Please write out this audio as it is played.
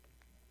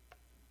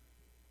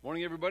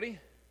Morning, everybody.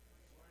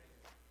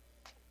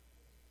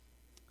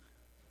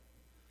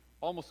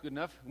 Almost good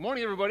enough. Good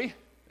morning, everybody.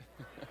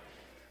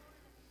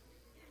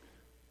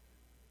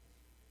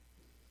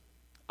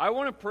 I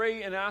want to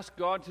pray and ask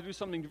God to do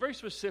something very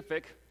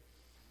specific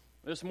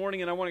this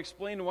morning, and I want to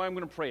explain why I'm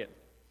going to pray it.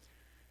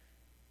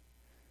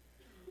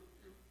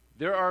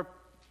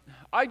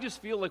 I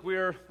just feel like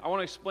I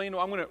want to explain,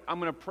 I'm going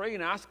to pray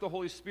and ask the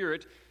Holy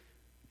Spirit.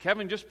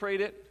 Kevin just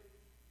prayed it.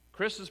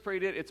 Chris has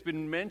prayed it. It's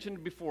been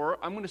mentioned before.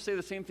 I'm going to say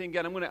the same thing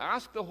again. I'm going to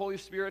ask the Holy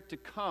Spirit to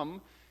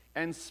come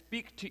and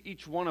speak to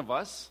each one of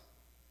us.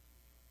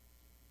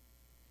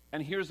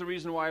 And here's the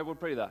reason why I would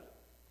pray that.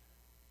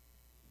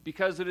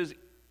 Because it is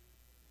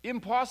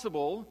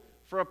impossible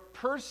for a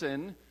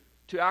person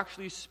to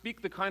actually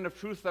speak the kind of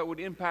truth that would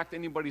impact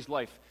anybody's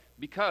life.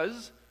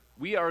 Because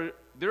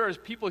there are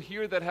people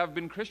here that have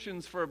been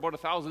Christians for about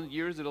 1,000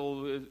 years.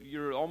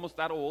 You're almost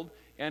that old.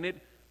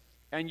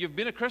 And you've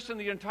been a Christian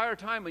the entire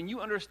time, and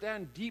you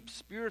understand deep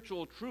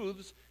spiritual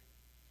truths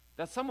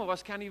that some of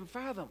us can't even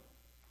fathom.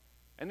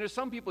 And there's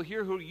some people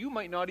here who you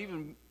might not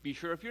even be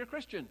sure if you're a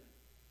Christian.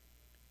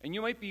 And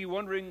you might be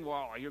wondering,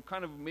 well, you're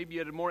kind of maybe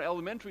at a more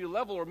elementary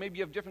level, or maybe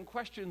you have different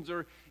questions,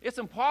 or it's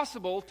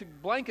impossible to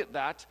blanket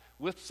that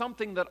with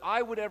something that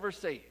I would ever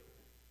say.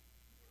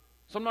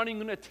 So I'm not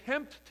even going to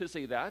attempt to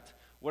say that.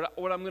 What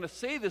I'm going to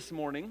say this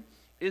morning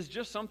is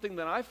just something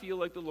that I feel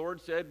like the Lord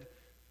said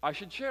I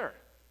should share.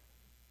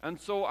 And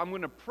so I'm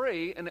going to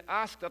pray and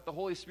ask that the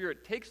Holy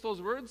Spirit takes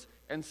those words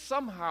and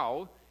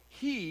somehow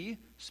He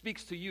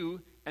speaks to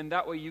you, and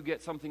that way you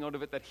get something out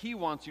of it that He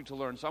wants you to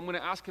learn. So I'm going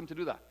to ask Him to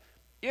do that.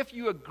 If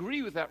you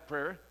agree with that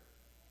prayer,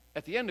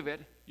 at the end of it,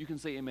 you can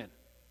say amen.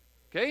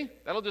 Okay?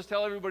 That'll just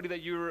tell everybody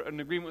that you're in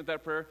agreement with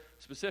that prayer,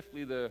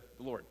 specifically the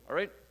Lord. All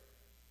right?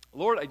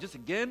 Lord, I just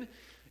again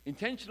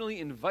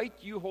intentionally invite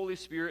you, Holy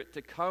Spirit,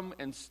 to come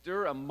and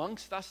stir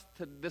amongst us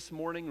this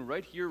morning,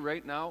 right here,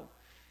 right now.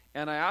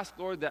 And I ask,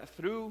 Lord, that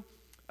through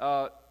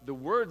the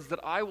words that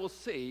I will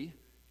say,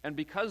 and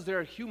because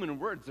they're human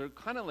words, they're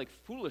kind of like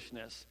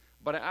foolishness,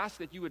 but I ask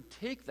that you would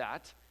take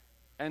that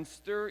and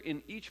stir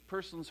in each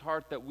person's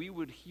heart that we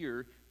would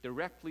hear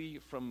directly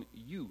from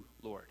you,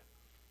 Lord.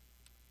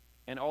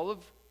 And all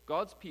of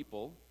God's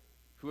people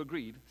who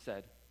agreed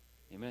said,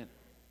 amen.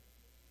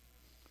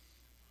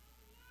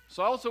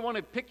 So I also want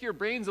to pick your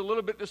brains a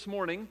little bit this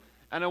morning.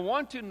 And I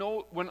want to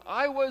know, when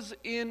I was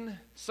in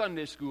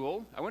Sunday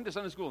school, I went to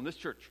Sunday school in this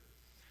church.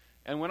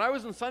 And when I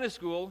was in Sunday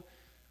school,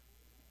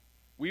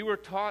 we were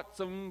taught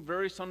some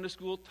very Sunday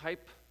school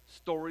type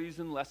stories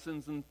and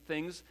lessons and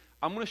things.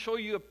 I'm going to show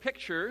you a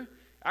picture.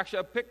 Actually,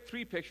 I picked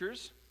 3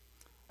 pictures.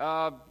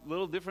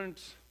 Little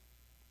different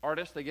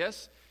artists, I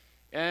guess.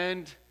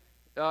 And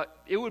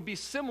it would be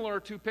similar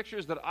to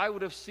pictures that I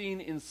would have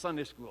seen in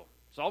Sunday school.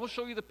 So I will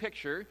show you the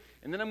picture,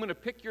 and then I'm going to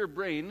pick your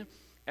brain,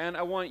 and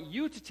I want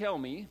you to tell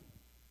me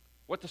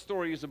what the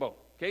story is about.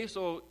 Okay,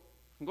 so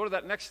go to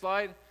that next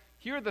slide.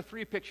 Here are the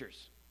 3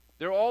 pictures.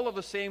 They're all of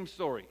the same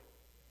story.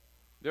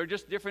 They're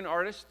just different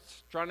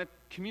artists trying to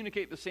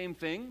communicate the same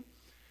thing.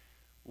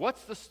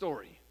 What's the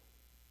story?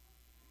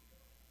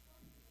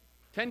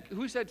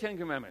 Who said 10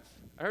 Commandments?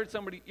 I heard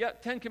somebody,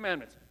 10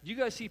 Commandments. Do you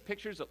guys see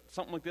pictures of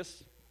something like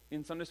this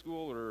in Sunday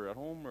school or at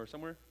home or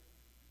somewhere?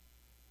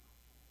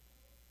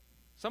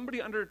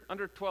 Somebody under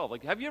 12.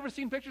 Like, have you ever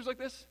seen pictures like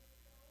this?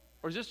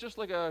 Or is this just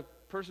like a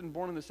person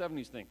born in the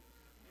 70s thing?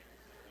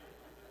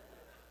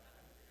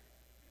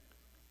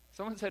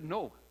 Someone said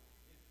no.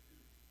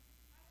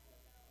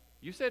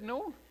 You said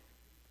no?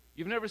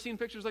 You've never seen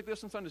pictures like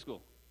this in Sunday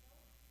school?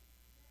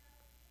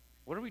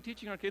 What are we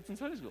teaching our kids in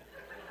Sunday school?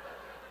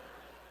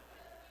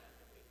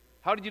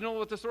 How did you know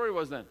what the story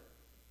was then?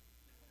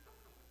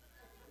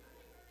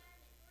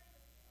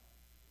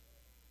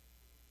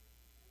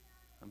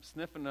 I'm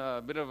sniffing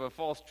a bit of a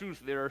false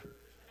truth there.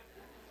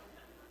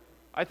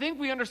 I think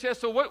we understand.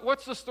 So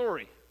what's the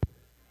story?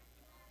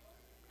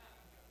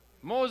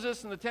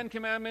 Moses and the 10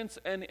 Commandments,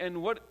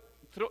 and what?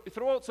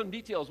 Throw out some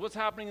details. What's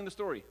happening in the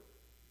story?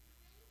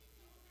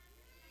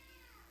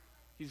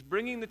 He's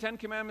bringing the 10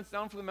 Commandments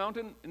down from the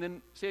mountain, and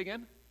then say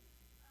again.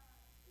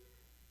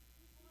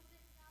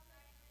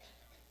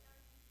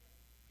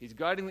 He's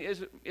guiding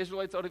the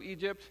Israelites out of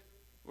Egypt.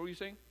 What were you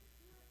saying?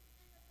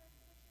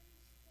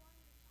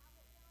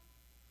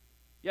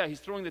 Yeah,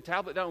 he's throwing the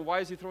tablet down. Why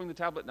is he throwing the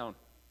tablet down?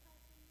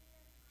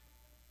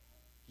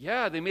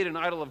 Yeah, they made an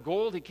idol of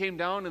gold. He came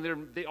down,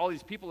 and all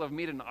these people have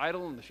made an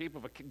idol in the shape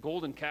of a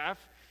golden calf,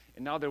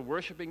 and now they're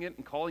worshiping it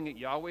and calling it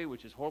Yahweh,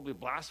 which is horribly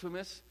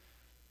blasphemous.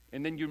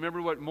 And then you remember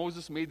what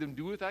Moses made them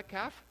do with that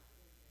calf?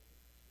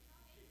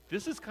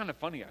 This is kind of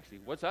funny,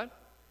 actually. What's that?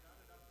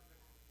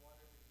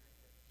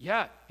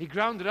 Yeah, he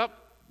ground it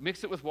up,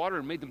 mixed it with water,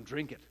 and made them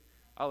drink it.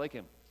 I like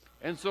him.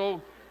 And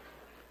so,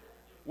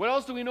 what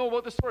else do we know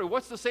about the story?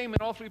 What's the same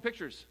in all 3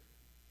 pictures?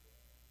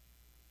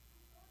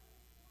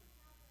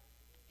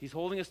 He's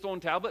holding a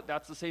stone tablet.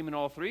 That's the same in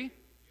all 3.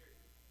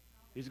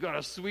 He's got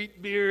a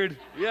sweet beard.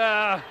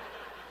 Yeah.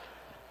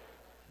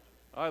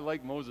 I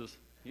like Moses.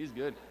 He's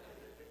good.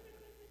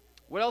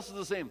 What else is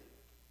the same?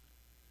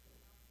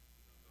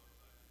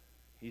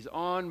 He's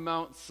on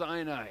Mount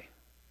Sinai.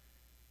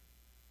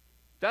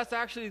 That's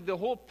actually the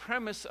whole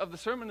premise of the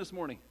sermon this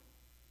morning.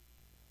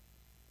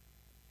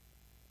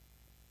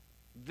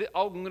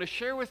 I'm going to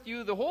share with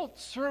you the whole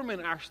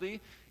sermon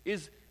actually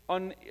is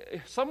on.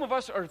 Some of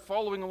us are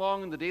following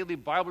along in the daily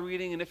Bible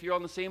reading, and if you're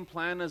on the same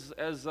plan as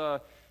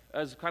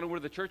kind of where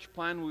the church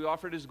plan we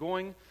offered is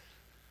going,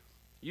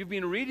 you've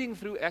been reading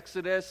through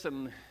Exodus,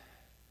 and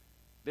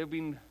they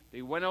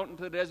went out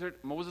into the desert.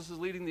 Moses is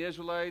leading the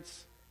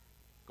Israelites,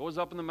 goes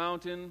up in the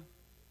mountain,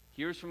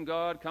 hears from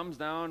God, comes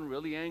down,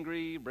 really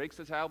angry, breaks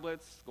the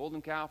tablets,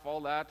 golden calf, all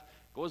that,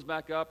 goes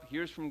back up,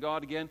 hears from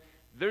God again.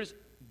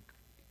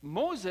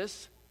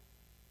 Moses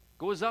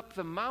goes up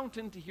the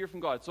mountain to hear from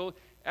God. So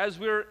as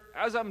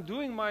I'm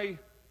doing my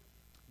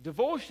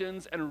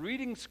devotions and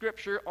reading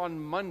scripture on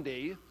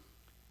Monday,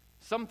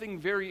 something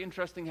very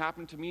interesting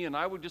happened to me, and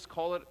I would just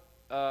call it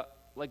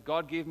like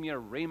God gave me a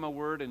rhema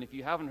word. And if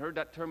you haven't heard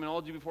that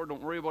terminology before,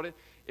 don't worry about it.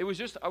 It was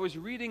just I was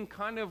reading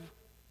kind of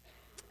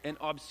an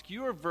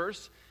obscure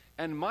verse,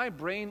 and my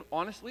brain,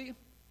 honestly,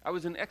 I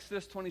was in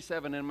Exodus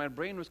 27, and my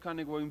brain was kind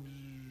of going,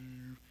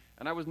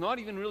 and I was not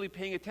even really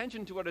paying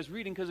attention to what I was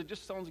reading, because it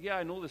just sounds, yeah,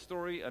 I know the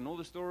story.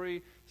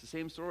 It's the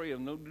same story I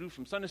know to do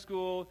from Sunday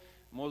school.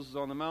 Moses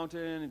on the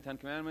mountain, and 10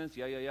 Commandments,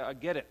 yeah, I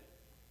get it.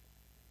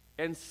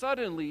 And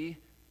suddenly,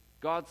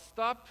 God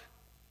stopped.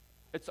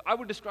 I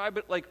would describe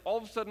it like all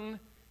of a sudden,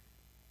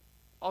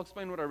 I'll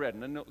explain what I read,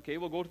 and then, okay,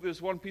 we'll go to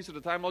this one piece at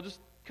a time. I'll just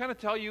kind of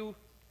tell you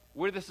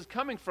where this is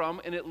coming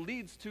from, and it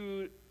leads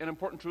to an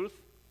important truth.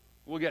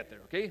 We'll get there,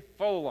 okay?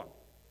 Follow along.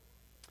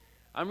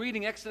 I'm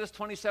reading Exodus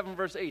 27,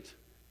 verse 8.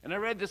 And I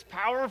read this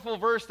powerful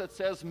verse that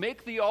says,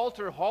 "Make the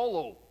altar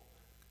hollow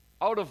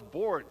out of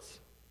boards."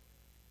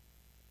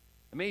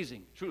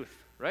 Amazing truth,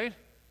 right?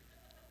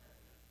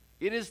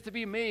 It is to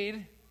be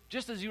made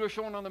just as you were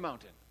shown on the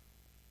mountain.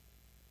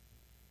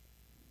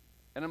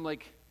 And I'm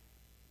like,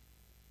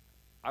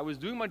 I was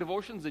doing my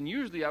devotions, and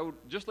usually I would,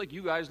 just like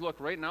you guys look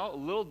right now, a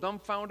little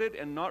dumbfounded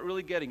and not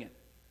really getting it.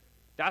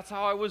 That's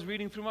how I was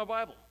reading through my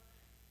Bible.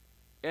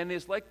 And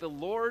it's like the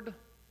Lord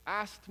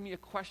asked me a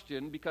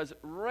question, because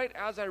right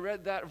as I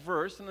read that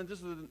verse, and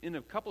this is in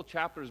a couple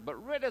chapters, but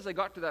right as I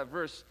got to that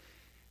verse,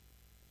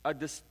 a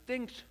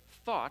distinct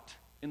thought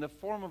in the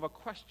form of a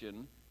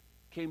question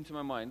came to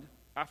my mind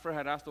after I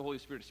had asked the Holy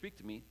Spirit to speak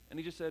to me, and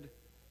he just said,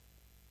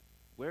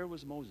 "Where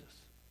was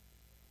Moses?"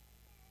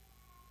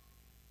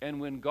 And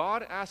when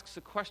God asks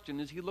a question,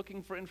 is he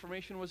looking for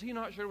information? Was he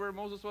not sure where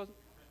Moses was?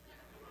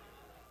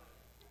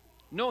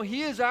 No,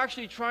 he is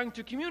actually trying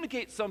to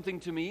communicate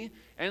something to me,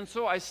 and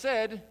so I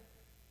said,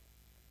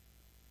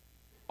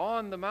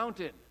 "On the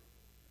mountain."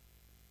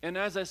 And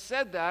as I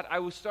said that,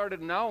 I started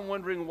now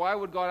wondering, why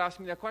would God ask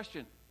me that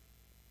question?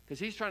 Because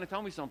he's trying to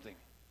tell me something.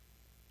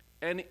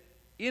 And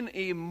in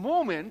a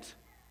moment,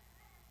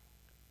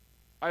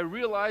 I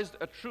realized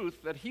a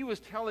truth that he was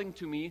telling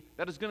to me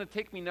that is going to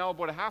take me now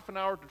about a half an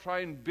hour to try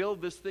and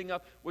build this thing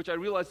up, which I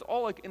realized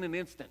all like in an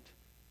instant.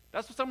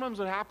 That's sometimes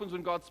what happens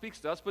when God speaks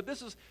to us. But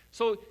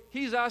so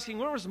he's asking,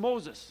 where was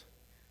Moses?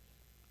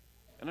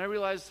 And I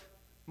realized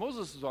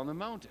Moses was on the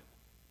mountain.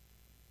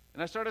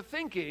 And I started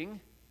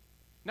thinking,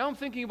 now I'm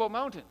thinking about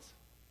mountains.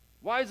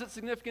 Why is it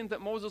significant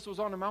that Moses was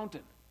on a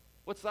mountain?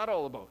 What's that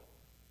all about?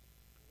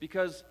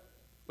 Because,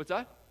 what's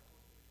that?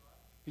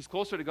 He's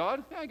closer to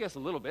God? Yeah, I guess a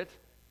little bit.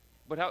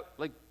 But how,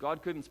 like,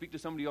 God couldn't speak to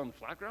somebody on the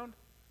flat ground?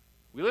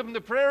 We live in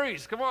the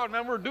prairies. Come on,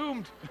 man, we're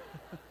doomed.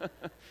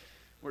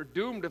 We're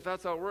doomed if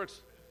that's how it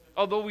works.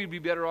 Although we'd be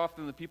better off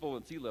than the people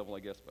at sea level, I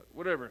guess, but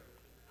whatever.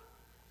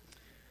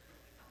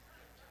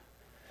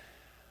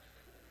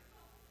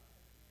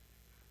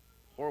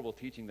 Horrible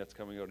teaching that's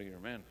coming out of here,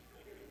 man.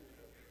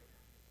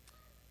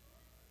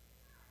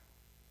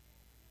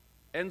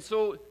 And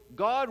so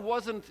God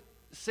wasn't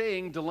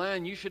saying,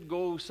 "Delan, you should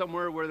go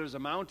somewhere where there's a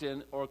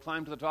mountain or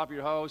climb to the top of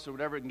your house or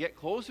whatever and get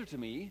closer to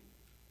me,"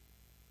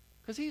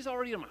 because he's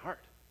already in my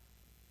heart.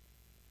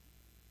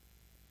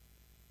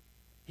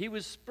 He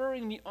was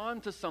spurring me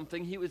on to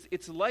something.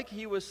 It's like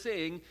he was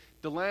saying,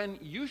 "Delan,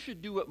 you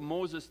should do what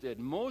Moses did.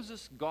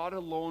 Moses got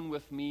alone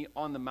with me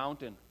on the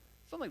mountain."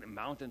 It's not like the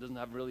mountain doesn't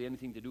have really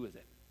anything to do with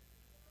it.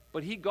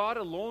 But he got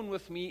alone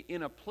with me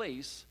in a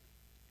place,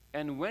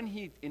 and when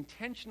he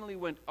intentionally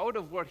went out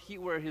of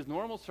where his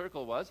normal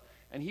circle was,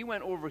 and he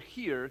went over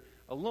here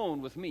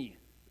alone with me,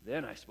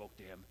 then I spoke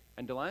to him.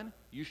 And Delan,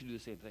 you should do the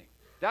same thing.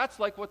 That's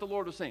like what the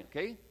Lord was saying,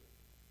 okay?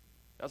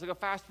 That's like a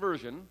fast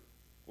version.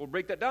 We'll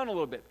break that down a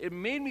little bit. It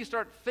made me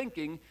start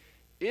thinking,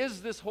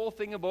 is this whole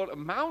thing about a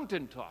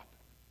mountaintop?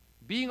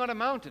 Being on a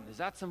mountain, is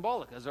that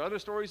symbolic? Is there other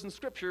stories in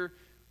Scripture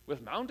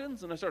with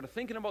mountains? And I started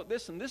thinking about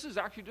this, and this is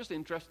actually just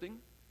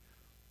interesting.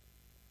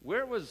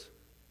 Where was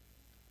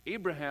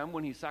Abraham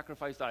when he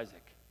sacrificed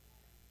Isaac?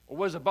 Or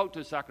was about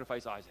to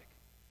sacrifice Isaac?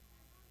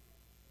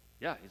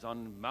 Yeah, he's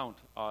on Mount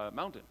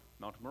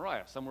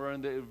Moriah, somewhere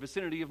in the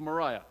vicinity of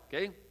Moriah,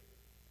 okay?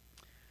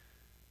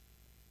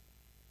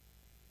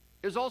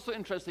 It's also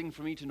interesting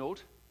for me to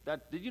note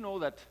that, did you know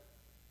that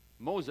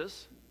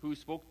Moses, who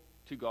spoke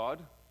to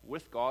God,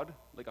 with God,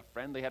 like a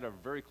friend, they had a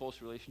very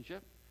close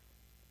relationship?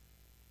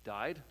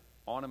 died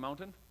on a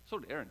mountain. So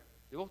did Aaron.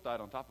 They both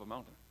died on top of a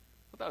mountain.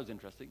 But that was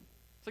interesting.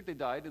 It's like they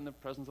died in the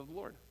presence of the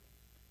Lord,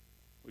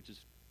 which is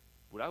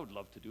what I would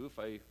love to do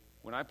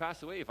when I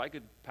pass away. If I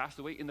could pass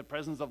away in the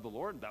presence of the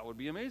Lord, that would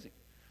be amazing.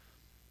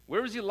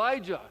 Where was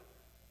Elijah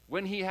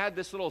when he had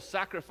this little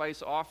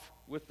sacrifice off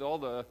with all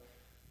the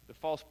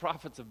false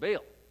prophets of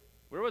Baal?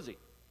 Where was he? He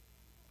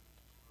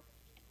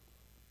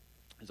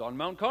was on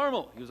Mount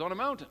Carmel. He was on a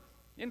mountain.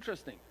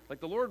 Interesting. Like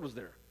the Lord was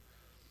there.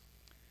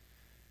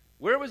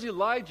 Where was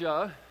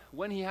Elijah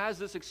when he has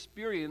this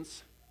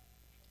experience?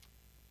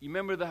 You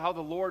remember how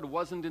the Lord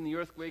wasn't in the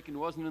earthquake and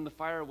wasn't in the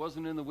fire,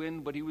 wasn't in the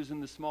wind, but he was in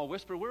the small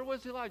whisper. Where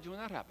was Elijah when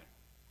that happened?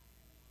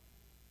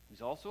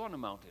 He's also on a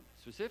mountain,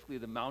 specifically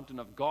the mountain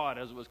of God,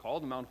 as it was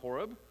called, Mount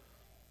Horeb.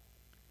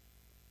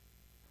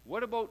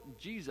 What about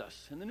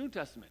Jesus in the New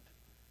Testament?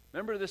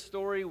 Remember this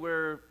story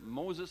where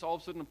Moses all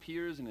of a sudden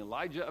appears and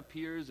Elijah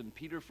appears and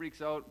Peter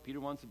freaks out. Peter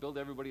wants to build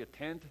everybody a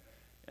tent,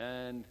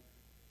 and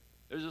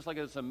there's just like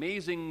this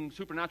amazing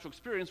supernatural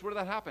experience. Where did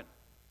that happen?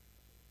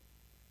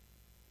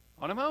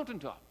 On a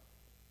mountaintop.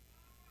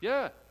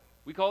 Yeah,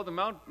 we call it the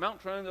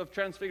Mount of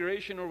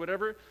Transfiguration or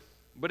whatever,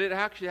 but it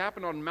actually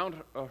happened on Mount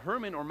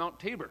Hermon or Mount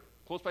Tabor,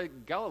 close by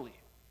Galilee.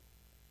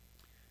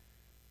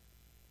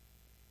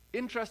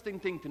 Interesting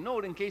thing to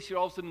note, in case you're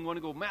all of a sudden going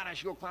to go, man, I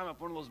should go climb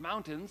up one of those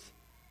mountains.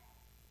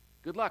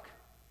 Good luck,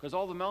 because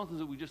all the mountains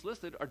that we just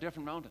listed are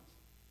different mountains.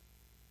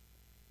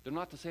 They're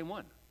not the same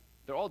one.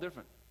 They're all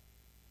different.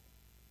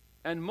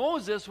 And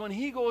Moses, when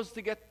he goes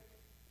to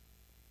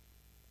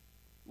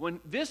when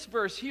this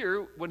verse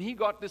here, when he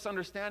got this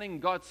understanding,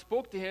 God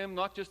spoke to him,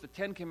 not just the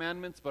 10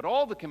 commandments, but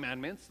all the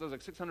commandments, there's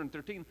like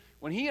 613.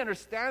 When he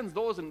understands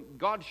those and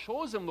God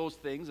shows him those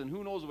things, and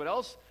who knows what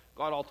else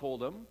God all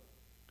told him,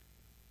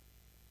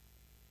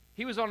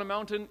 he was on a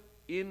mountain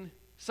in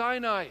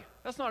Sinai.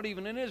 That's not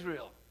even in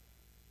Israel.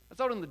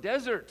 That's out in the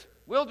desert,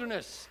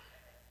 wilderness.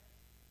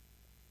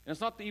 And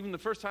it's not even the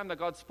first time that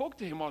God spoke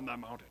to him on that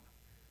mountain.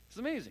 It's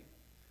amazing.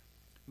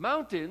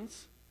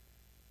 Mountains,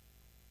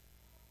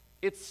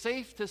 it's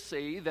safe to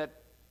say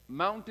that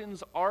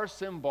mountains are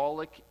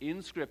symbolic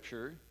in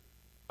Scripture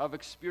of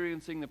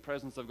experiencing the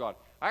presence of God.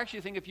 I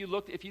actually think if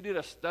you did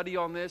a study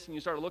on this and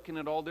you start looking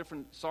at all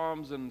different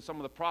Psalms and some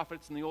of the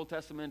prophets in the Old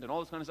Testament and all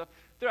this kind of stuff,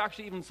 they're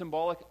actually even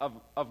symbolic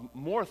of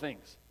more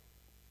things.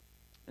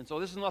 And so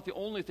this is not the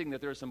only thing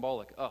that they're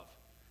symbolic of.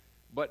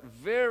 But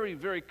very,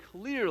 very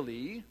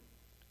clearly,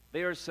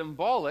 they are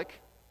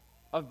symbolic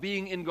of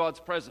being in God's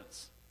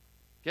presence.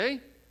 Okay?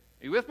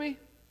 Are you with me?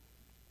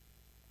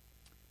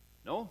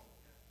 No?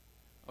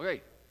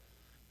 Okay.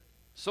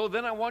 So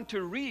then I want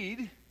to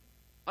read,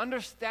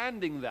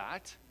 understanding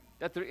that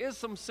there is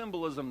some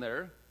symbolism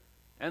there.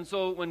 And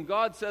so when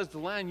God says to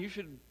Lan, you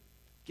should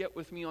get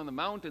with me on the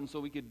mountain so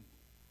we could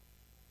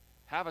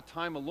have a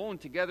time alone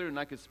together and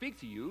I could speak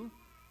to you,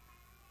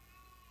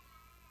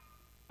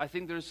 I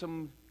think there's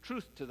some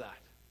truth to that.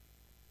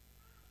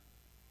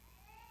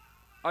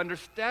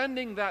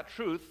 Understanding that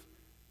truth,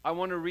 I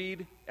want to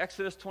read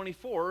Exodus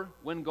 24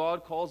 when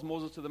God calls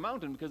Moses to the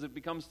mountain, because it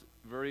becomes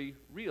very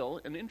real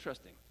and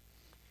interesting.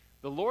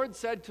 The Lord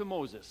said to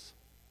Moses,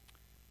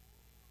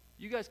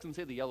 you guys can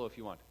say the yellow if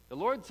you want. The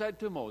Lord said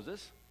to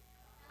Moses,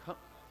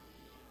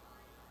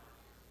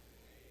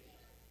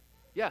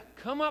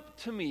 come up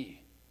to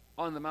me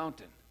on the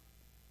mountain.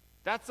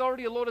 That's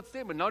already a loaded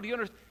statement. Now, do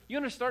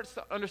you start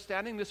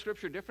understanding this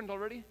scripture different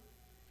already?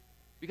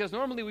 Because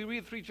normally we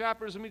read 3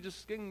 chapters and we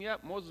just sing,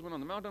 Moses went on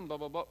the mountain, blah,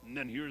 blah, blah. And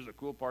then here's the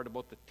cool part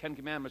about the 10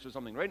 Commandments or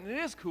something, right? And it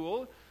is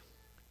cool,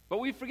 but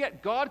we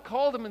forget God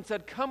called him and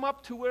said, come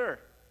up to where?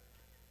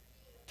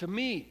 To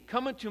me.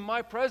 Come into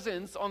my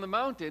presence on the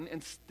mountain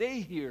and stay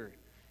here.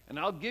 And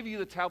I'll give you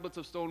the tablets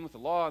of stone with the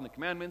law and the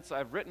commandments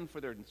I've written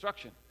for their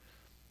instruction.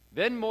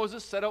 Then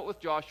Moses set out with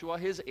Joshua,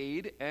 his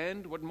aide,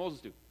 and what did Moses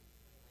do?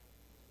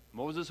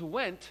 Moses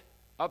went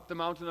up the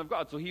mountain of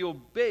God. So he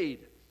obeyed.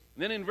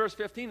 And then in verse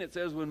 15 it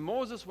says, when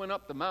Moses went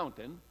up the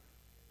mountain,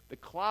 the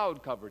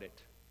cloud covered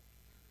it.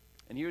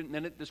 And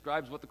then it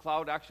describes what the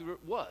cloud actually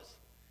was.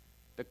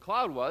 The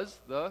cloud was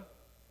the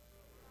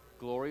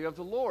glory of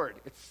the Lord.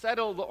 It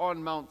settled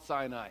on Mount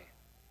Sinai.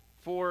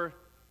 For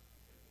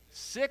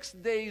 6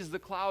 days the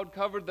cloud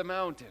covered the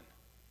mountain.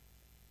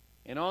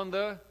 And on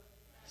the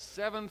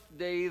 7th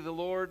day the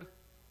Lord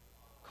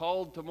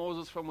called to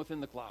Moses from within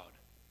the cloud.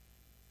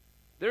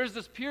 There's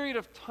this period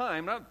of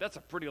time, that's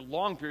a pretty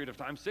long period of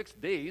time, 6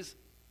 days.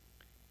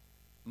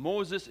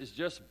 Moses is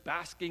just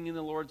basking in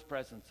the Lord's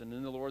presence and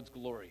in the Lord's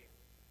glory.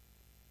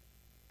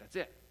 That's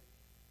it.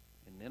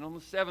 And then on the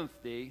 7th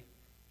day,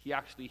 he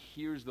actually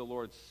hears the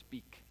Lord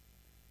speak.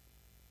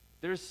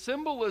 There's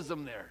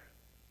symbolism there.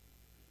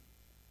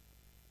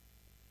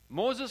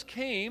 Moses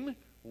came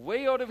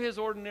way out of his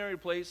ordinary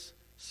place,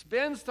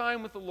 spends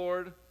time with the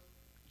Lord,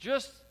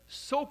 just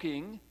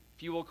soaking,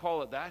 if you will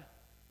call it that,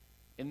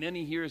 and then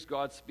he hears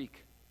God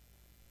speak.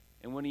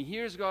 And when he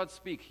hears God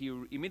speak, he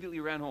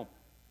immediately ran home.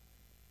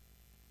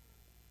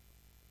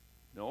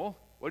 No,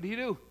 what did he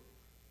do?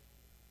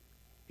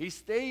 He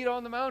stayed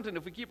on the mountain.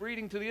 If we keep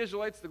reading to the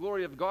Israelites, the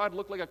glory of God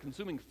looked like a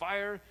consuming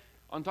fire.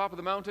 on top of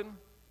the mountain,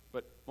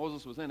 but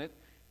Moses was in it.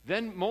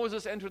 Then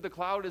Moses entered the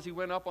cloud as he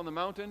went up on the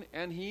mountain,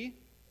 and he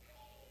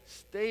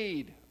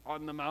stayed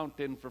on the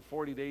mountain for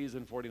 40 days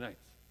and 40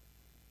 nights.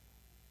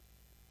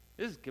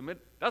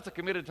 That's a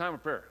committed time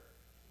of prayer.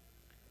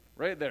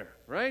 Right there,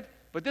 right?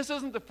 But this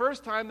isn't the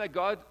first time that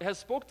God has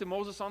spoke to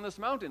Moses on this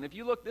mountain. If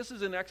you look, this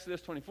is in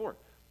Exodus 24.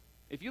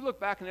 If you look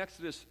back in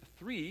Exodus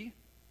 3,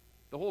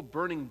 the whole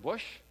burning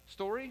bush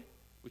story,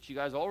 which you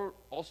guys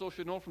also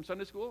should know from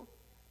Sunday school.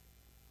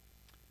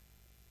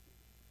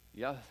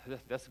 Yeah,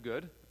 that's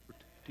good. We're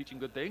teaching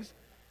good things.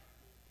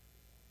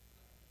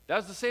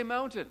 That's the same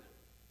mountain.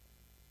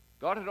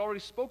 God had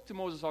already spoke to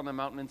Moses on the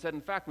mountain and said,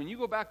 in fact, when you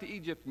go back to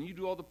Egypt and you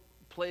do all the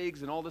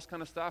plagues and all this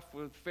kind of stuff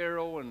with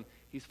Pharaoh, and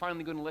he's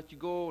finally going to let you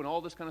go, and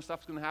all this kind of stuff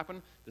is going to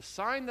happen, the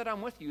sign that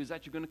I'm with you is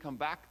that you're going to come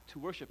back to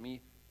worship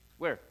me.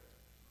 Where?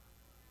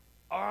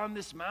 On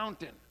this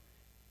mountain.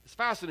 It's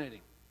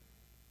fascinating.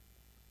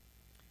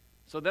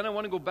 So then I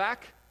want to go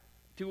back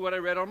to what I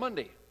read on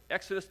Monday.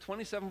 Exodus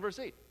 27, verse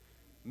 8.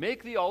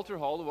 Make the altar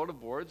hall out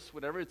of boards,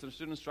 whatever, it's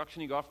an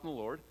instruction you got from the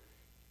Lord.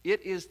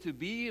 It is to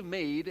be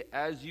made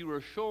as you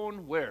were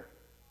shown where?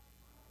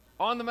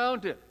 On the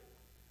mountain.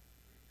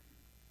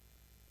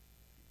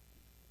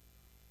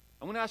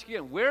 I'm going to ask you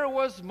again, where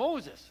was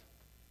Moses?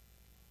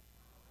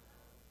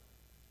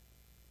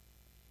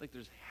 Like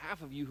there's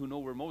half of you who know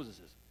where Moses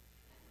is.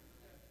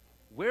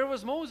 Where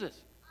was Moses?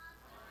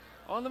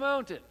 On the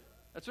mountain.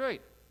 That's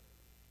right.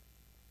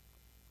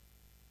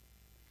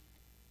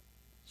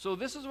 So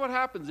this is what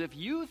happens if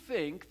you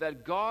think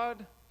that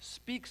God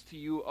speaks to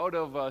you out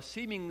of a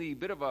seemingly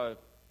bit of a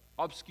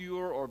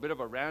obscure or a bit of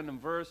a random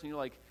verse, and you're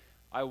like,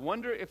 I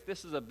wonder if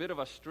this is a bit of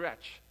a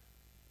stretch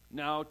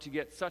now to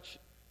get such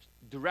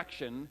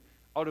direction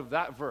out of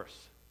that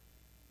verse.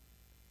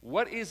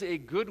 What is a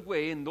good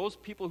way, and those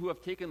people who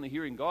have taken the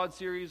Hearing God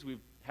series,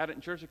 we've had it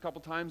in church a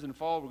couple times in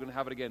fall, we're going to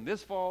have it again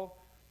this fall.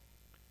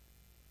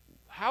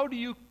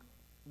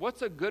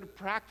 What's a good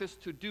practice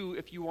to do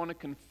if you want to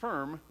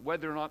confirm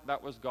whether or not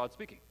that was God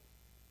speaking?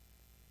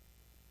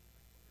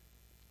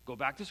 Go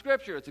back to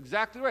Scripture. It's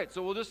exactly right.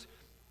 So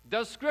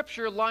does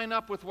Scripture line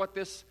up with what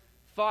this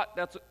thought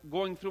that's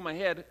going through my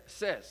head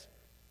says?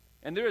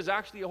 And there is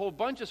actually a whole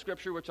bunch of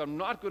Scripture, which I'm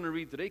not going to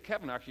read today.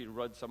 Kevin actually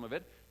read some of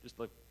it just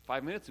like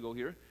 5 minutes ago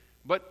here.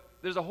 But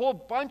there's a whole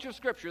bunch of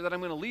Scripture that I'm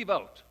going to leave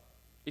out.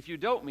 If you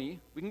doubt me,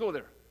 we can go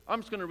there. I'm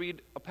just going to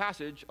read a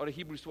passage out of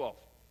Hebrews 12.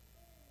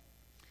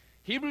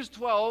 Hebrews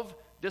 12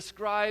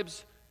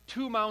 describes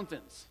two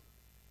mountains.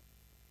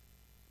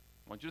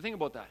 I want you to think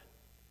about that.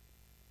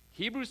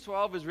 Hebrews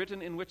 12 is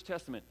written in which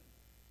testament?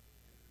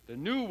 The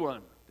new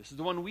one. This is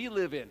the one we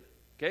live in.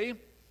 Okay?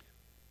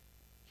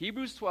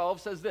 Hebrews 12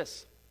 says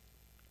this.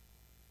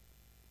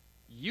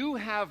 You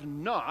have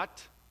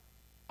not,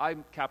 I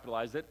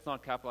capitalized it, it's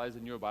not capitalized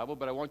in your Bible,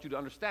 but I want you to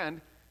understand,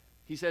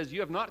 he says,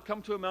 you have not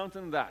come to a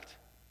mountain that.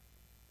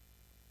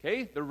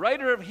 Okay? The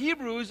writer of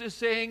Hebrews is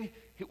saying,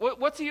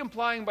 what's he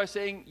implying by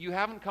saying, you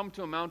haven't come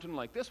to a mountain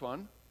like this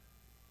one?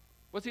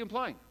 What's he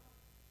implying?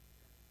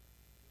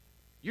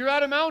 You're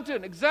at a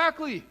mountain,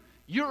 exactly.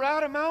 You're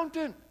at a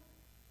mountain.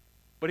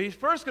 But he's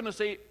first going to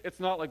say,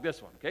 it's not like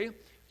this one, okay?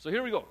 So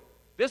here we go.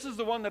 This is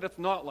the one that it's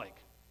not like.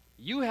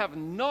 You have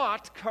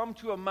not come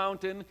to a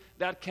mountain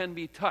that can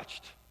be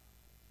touched.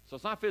 So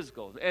it's not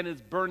physical, and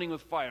it's burning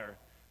with fire,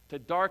 to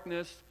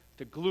darkness,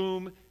 to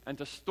gloom, and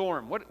to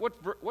storm.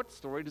 What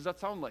story does that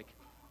sound like?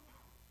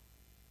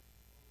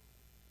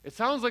 It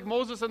sounds like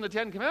Moses and the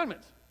Ten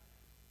Commandments.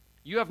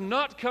 You have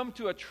not come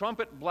to a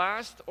trumpet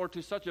blast or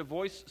to such a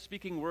voice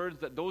speaking words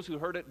that those who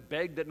heard it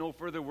begged that no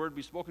further word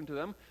be spoken to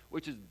them,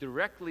 which is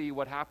directly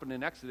what happened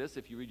in Exodus,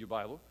 if you read your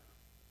Bible,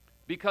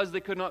 because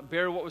they could not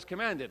bear what was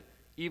commanded.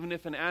 Even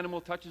if an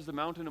animal touches the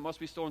mountain, it must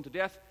be stoned to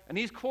death. And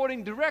he's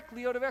quoting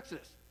directly out of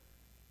Exodus.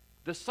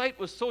 The sight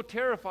was so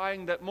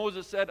terrifying that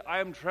Moses said, I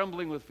am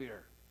trembling with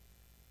fear.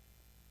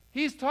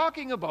 He's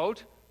talking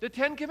about the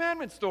Ten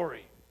Commandments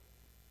story.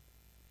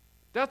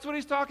 That's what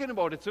he's talking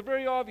about. It's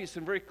very obvious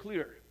and very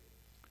clear.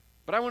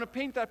 But I want to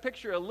paint that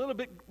picture a little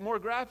bit more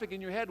graphic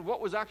in your head,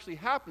 what was actually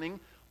happening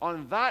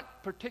on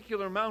that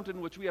particular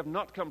mountain which we have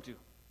not come to.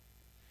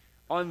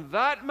 On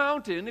that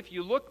mountain, if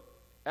you look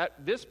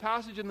at this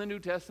passage in the New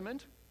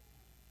Testament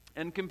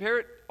and compare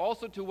it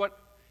also to what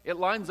it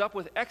lines up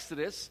with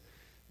Exodus,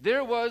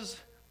 there was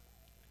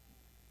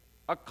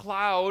a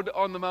cloud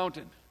on the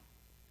mountain.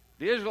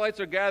 The Israelites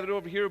are gathered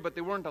over here, but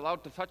they weren't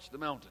allowed to touch the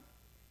mountain.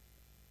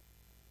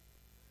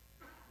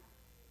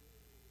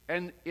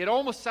 And it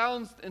almost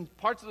sounds in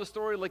parts of the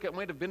story like it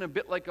might have been a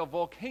bit like a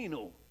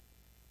volcano.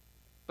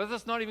 But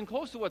that's not even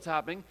close to what's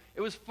happening.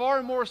 It was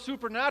far more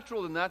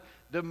supernatural than that.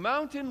 The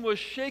mountain was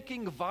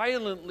shaking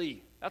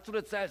violently. That's what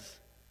it says.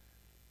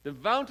 The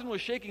mountain was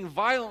shaking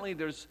violently.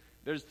 There's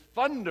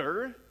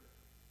thunder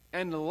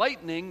and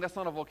lightning. That's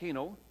not a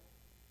volcano.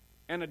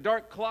 And a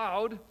dark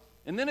cloud.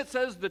 And then it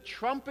says the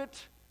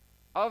trumpet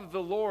of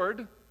the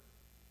Lord,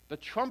 the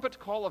trumpet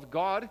call of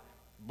God,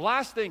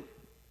 blasting.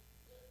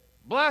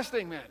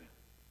 Blasting, man.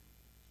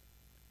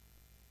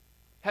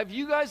 Have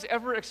you guys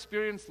ever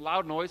experienced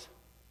loud noise?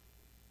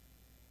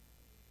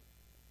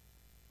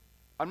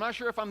 I'm not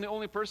sure if I'm the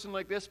only person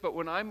like this, but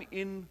when I'm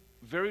in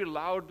very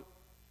loud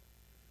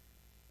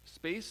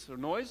space or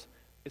noise,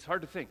 it's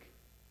hard to think.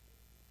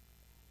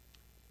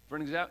 For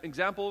an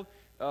example,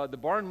 the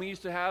barn we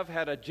used to have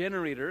had a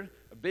generator,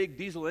 a big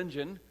diesel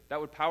engine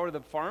that would power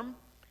the farm.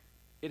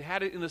 It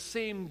had it in the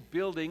same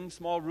building,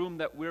 small room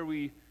where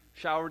we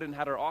showered and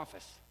had our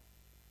office.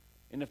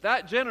 And if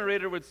that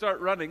generator would start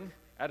running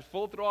at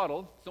full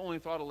throttle, it's the only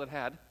throttle it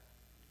had,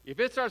 if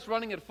it starts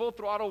running at full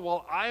throttle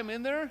while I'm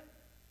in there,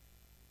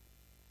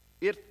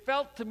 it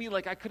felt to me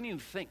like I couldn't even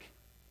think.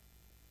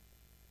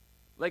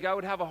 Like I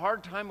would have a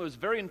hard time. It was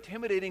very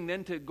intimidating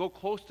then to go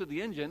close to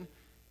the engine.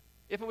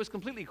 If it was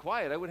completely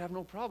quiet, I would have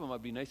no problem.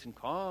 I'd be nice and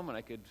calm, and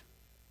I could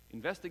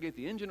investigate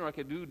the engine, or I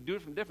could do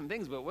different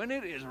things. But when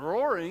it is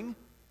roaring,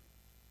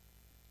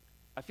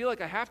 I feel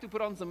like I have to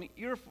put on some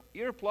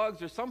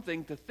earplugs or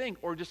something to think,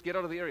 or just get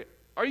out of the area.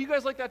 Are you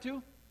guys like that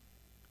too?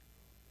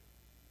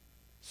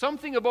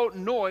 Something about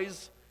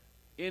noise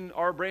in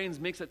our brains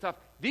makes it tough.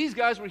 These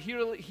guys were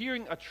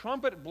hearing a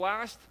trumpet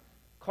blast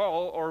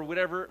call or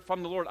whatever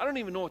from the Lord. I don't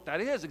even know what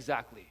that is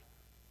exactly.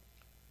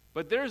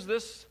 But there's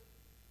this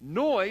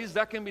noise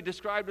that can be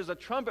described as a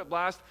trumpet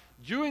blast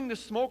during the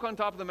smoke on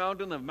top of the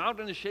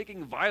mountain is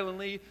shaking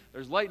violently,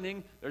 there's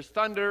lightning, there's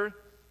thunder,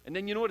 and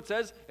then you know what it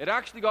says? It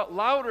actually got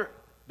louder.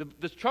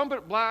 The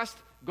trumpet blast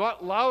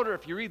got louder.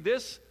 If you read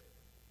this,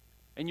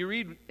 and you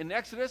read in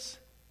Exodus,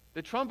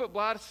 the trumpet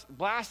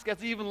blast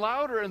gets even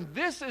louder, and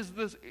this is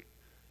the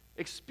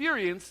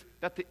experience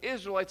that the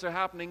Israelites are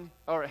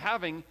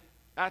having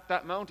at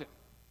that mountain,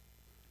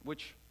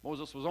 which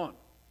Moses was on.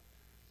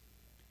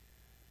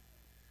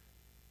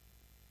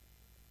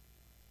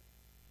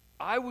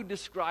 I would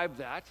describe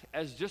that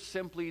as just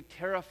simply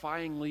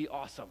terrifyingly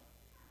awesome.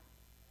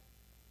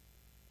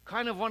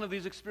 Kind of one of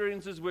these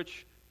experiences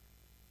which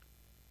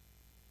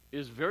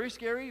is very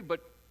scary, but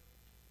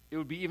it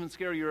would be even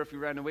scarier if you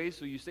ran away,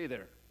 so you stay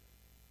there.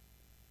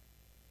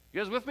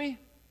 You guys with me?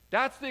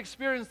 That's the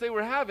experience they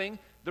were having.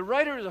 The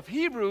writer of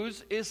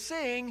Hebrews is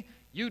saying,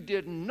 you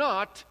did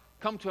not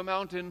come to a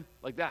mountain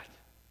like that.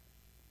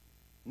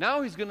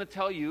 Now he's going to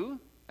tell you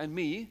and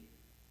me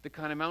the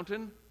kind of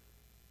mountain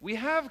we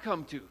have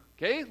come to.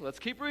 Okay, let's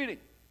keep reading.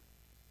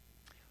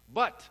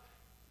 But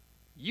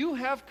you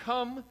have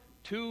come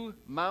to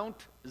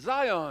Mount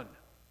Zion.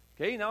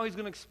 Okay, now he's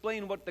going to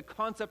explain what the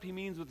concept he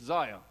means with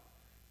Zion,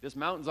 this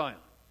Mount Zion.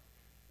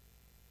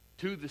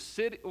 To the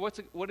city, what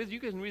is, you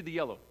can read the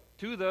yellow.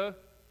 To the,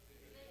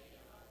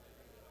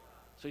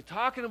 so he's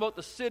talking about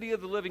the city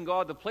of the living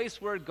God, the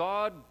place where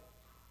God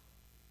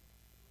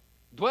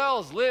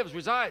dwells, lives,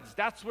 resides.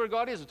 That's where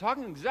God is. We're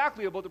talking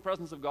exactly about the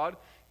presence of God.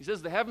 He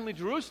says the heavenly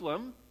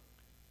Jerusalem,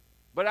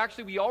 but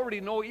actually we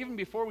already know, even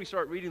before we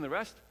start reading the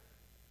rest,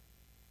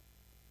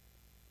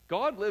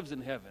 God lives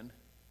in heaven.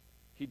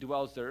 He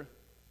dwells there.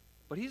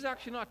 But he's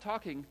actually not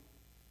talking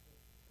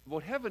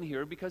about heaven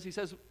here, because he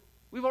says,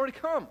 we've already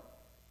come.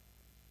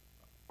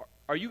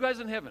 Are you guys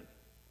in heaven?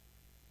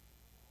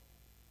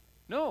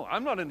 No,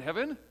 I'm not in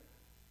heaven.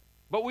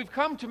 But we've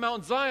come to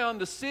Mount Zion,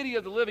 the city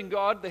of the living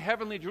God, the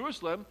heavenly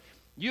Jerusalem.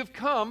 You've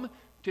come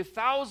to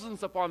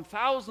thousands upon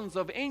thousands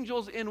of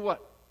angels in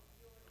what?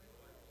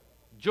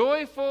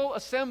 Joyful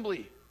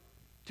assembly,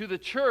 to the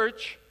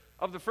church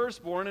of the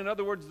firstborn. In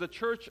other words, the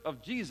church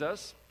of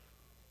Jesus.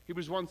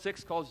 Hebrews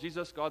 1:6 calls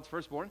Jesus God's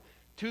firstborn.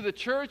 To the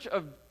church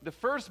of the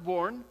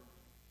firstborn,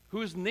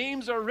 whose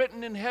names are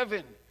written in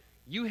heaven.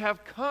 You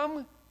have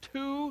come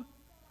to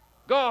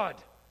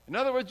God. In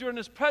other words, you're in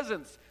his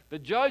presence, the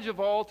judge of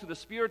all, to the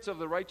spirits of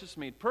the righteous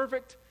made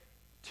perfect,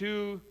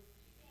 to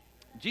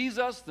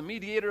Jesus, the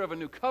mediator of a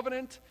new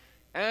covenant,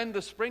 and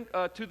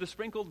to the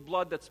sprinkled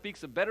blood that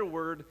speaks a better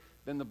word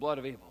than the blood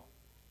of Abel.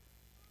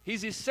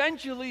 He's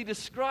essentially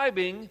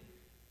describing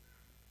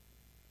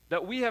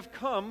that we have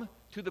come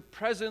to the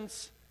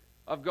presence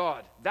of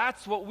God.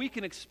 That's what we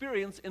can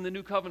experience in the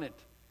new covenant.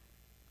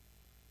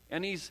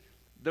 And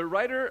the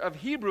writer of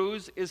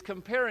Hebrews is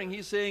comparing,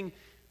 he's saying,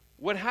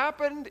 what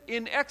happened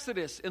in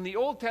Exodus in the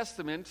Old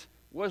Testament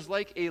was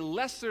like a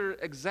lesser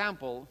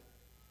example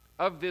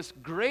of this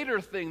greater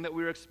thing that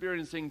we're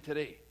experiencing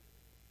today.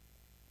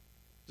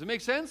 Does it make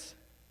sense?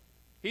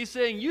 He's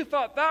saying, you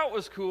thought that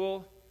was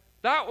cool,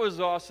 that was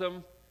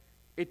awesome.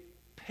 It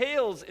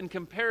pales in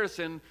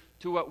comparison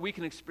to what we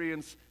can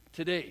experience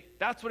today.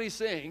 That's what he's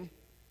saying.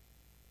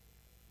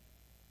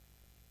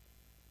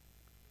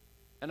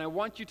 And I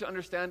want you to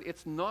understand,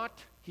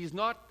 he's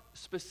not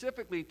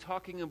specifically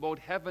talking about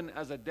heaven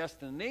as a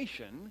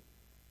destination.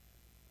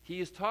 He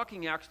is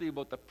talking actually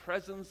about the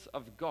presence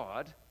of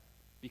God,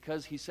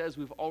 because he says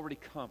we've already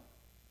come.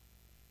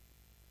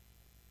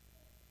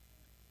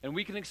 And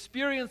we can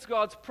experience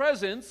God's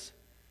presence.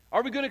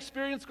 Are we going to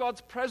experience God's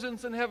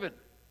presence in heaven?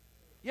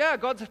 Yeah,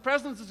 God's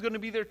presence is going to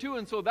be there too,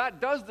 and so that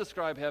does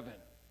describe heaven.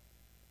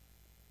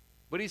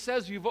 But he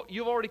says you've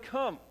already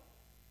come.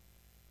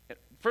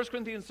 1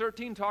 Corinthians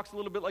 13 talks a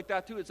little bit like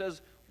that too. It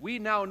says, we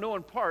now know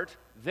in part,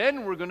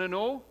 then we're going to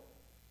know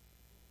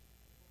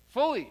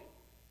fully.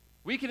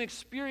 We can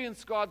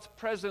experience God's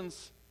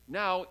presence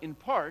now in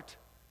part,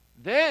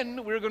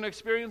 then we're going to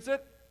experience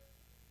it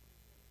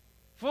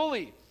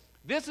fully.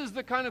 This is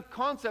the kind of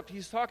concept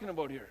he's talking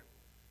about here.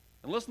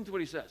 And listen to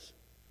what he says.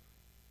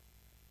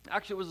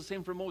 Actually, it was the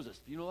same for Moses.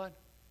 Do you know that?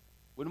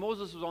 When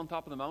Moses was on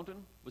top of the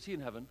mountain, was he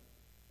in heaven?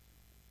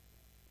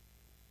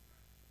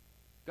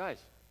 Guys,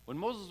 when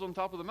Moses was on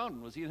top of the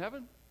mountain, was he in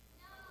heaven?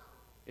 No.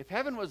 If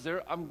heaven was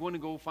there, I'm going to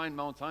go find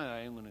Mount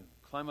Sinai. I'm going to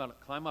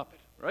climb up it,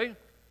 right?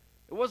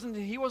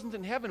 He wasn't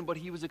in heaven, but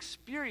he was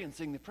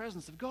experiencing the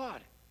presence of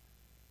God.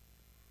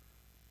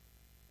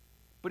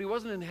 But he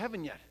wasn't in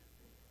heaven yet.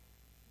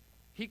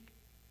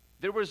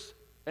 There was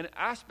an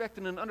aspect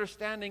and an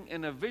understanding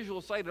and a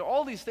visual sight and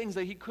all these things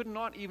that he could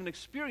not even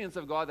experience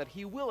of God that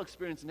he will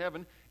experience in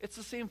heaven. It's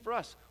the same for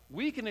us.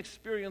 We can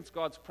experience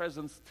God's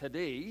presence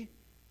today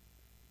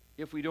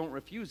if we don't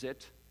refuse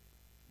it,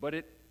 but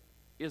it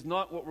is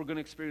not what we're going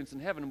to experience in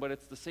heaven, but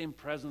it's the same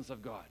presence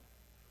of God.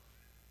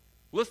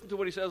 Listen to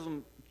what he says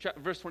in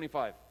verse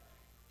 25.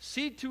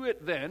 See to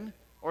it then,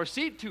 or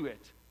see to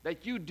it,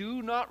 that you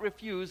do not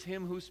refuse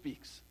him who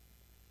speaks.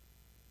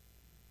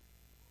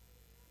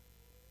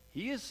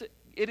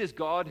 It is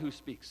God who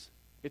speaks.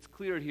 It's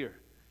clear here.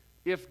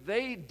 If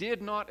they did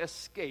not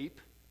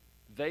escape,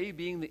 they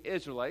being the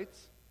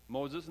Israelites,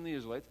 Moses and the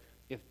Israelites,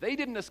 if they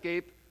didn't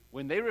escape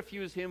when they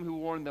refused him who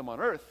warned them on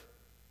earth,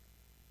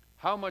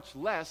 how much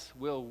less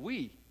will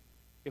we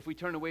if we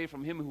turn away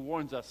from him who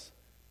warns us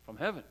from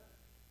heaven?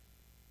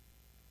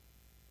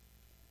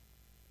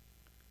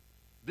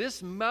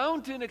 This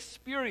mountain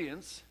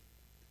experience,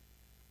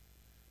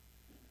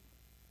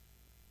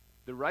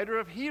 the writer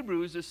of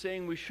Hebrews is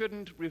saying we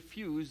shouldn't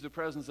refuse the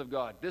presence of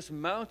God. This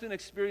mountain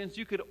experience,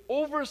 you could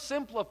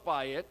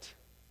oversimplify it.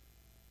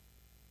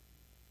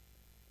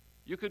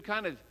 You could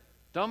kind of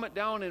dumb it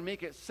down and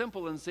make it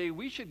simple and say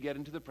we should get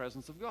into the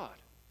presence of God.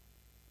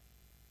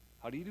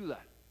 How do you do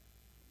that?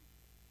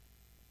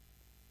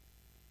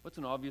 What's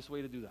an obvious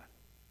way to do that?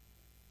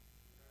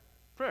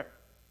 Prayer.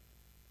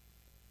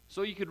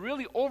 So you could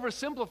really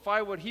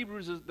oversimplify what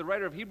the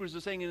writer of Hebrews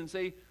is saying and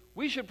say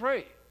we should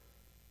pray.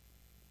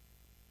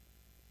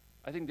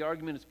 I think the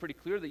argument is pretty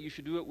clear that you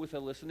should do it with a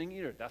listening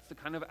ear. That's the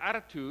kind of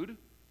attitude.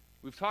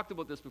 We've talked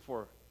about this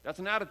before. That's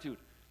an attitude.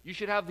 You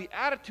should have the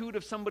attitude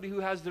of somebody who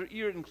has their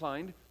ear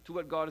inclined to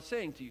what God is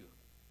saying to you.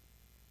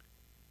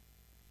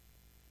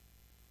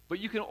 But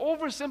you can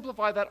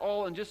oversimplify that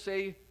all and just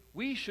say,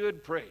 we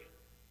should pray.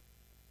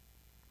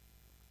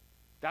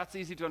 That's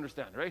easy to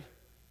understand, right?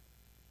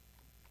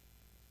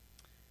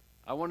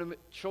 I want to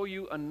show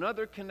you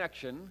another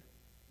connection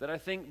that I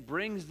think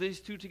brings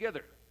these two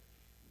together.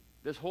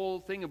 This whole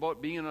thing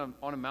about being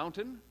on a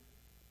mountain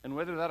and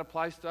whether that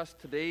applies to us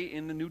today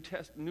in the New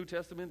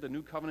Testament, the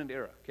New Covenant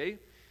era, okay?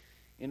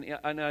 In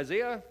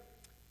Isaiah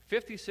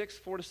 56,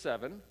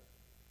 4-7,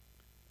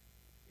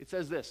 it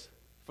says this,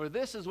 for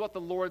this is what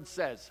the Lord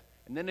says.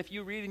 And then if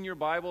you read in your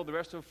Bible the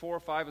rest of 4,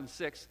 5, and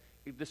 6,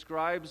 it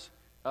describes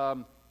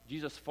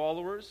Jesus'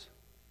 followers.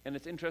 And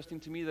it's interesting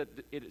to me that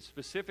it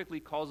specifically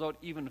calls out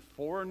even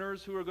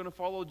foreigners who are going to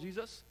follow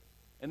Jesus.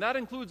 And that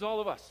includes all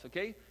of us,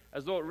 okay?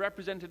 As though it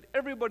represented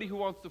everybody who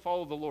wants to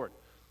follow the Lord.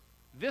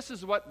 This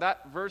is what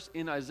that verse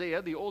in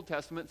Isaiah, the Old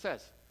Testament,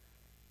 says.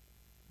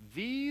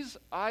 These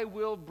I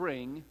will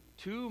bring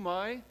to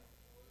my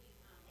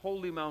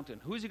holy mountain.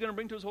 Who's he going to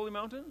bring to his holy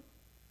mountain?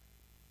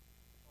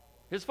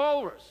 His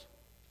followers.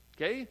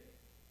 Okay?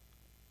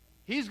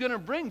 He's going to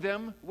bring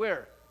them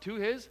where? To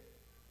his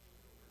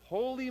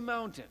holy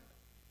mountain.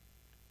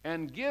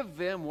 And give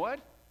them what?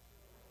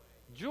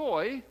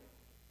 Joy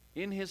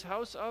in his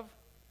house of.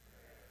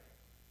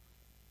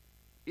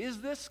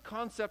 Is this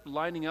concept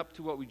lining up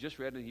to what we just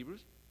read in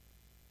Hebrews?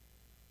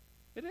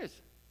 It is.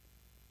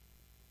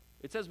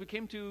 It says we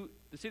came to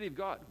the city of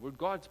God, where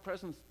God's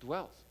presence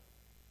dwells.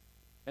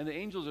 And the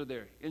angels are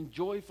there in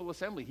joyful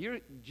assembly. Here,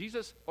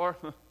 Jesus,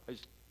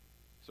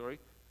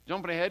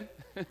 jumping ahead.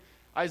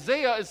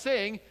 Isaiah is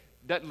saying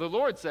that the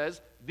Lord says,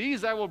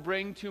 these I will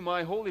bring to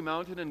my holy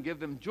mountain and give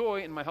them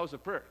joy in my house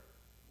of prayer.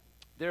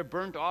 Their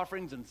burnt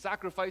offerings and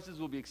sacrifices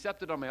will be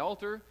accepted on my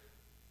altar,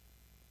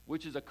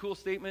 which is a cool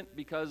statement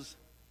because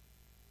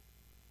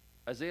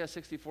Isaiah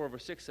 64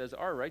 verse 6 says,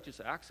 our righteous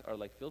acts are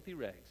like filthy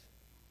rags.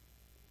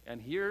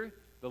 And here,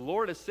 the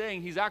Lord is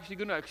saying he's actually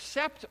going to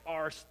accept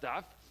our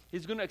stuff.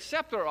 He's going to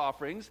accept our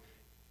offerings.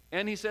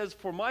 And he says,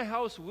 for my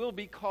house will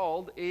be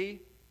called a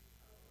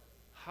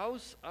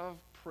house of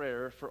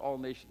prayer for all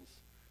nations.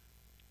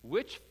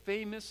 Which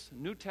famous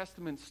New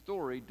Testament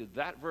story did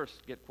that verse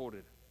get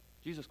quoted?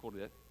 Jesus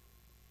quoted it.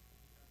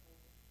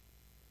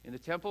 In the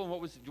temple, and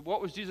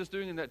what was Jesus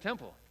doing in that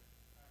temple?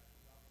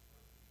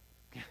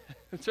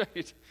 That's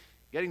right.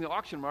 Getting the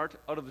auction mart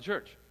out of the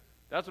church.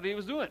 That's what he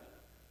was doing.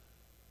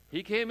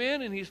 He came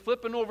in and he's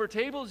flipping over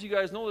tables. You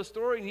guys know the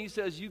story. And he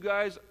says, you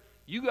guys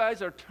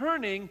are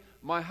turning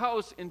my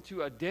house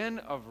into a den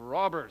of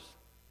robbers.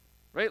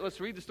 Right? Let's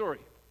read the story.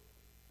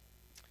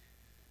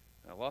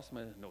 I lost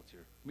my notes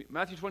here.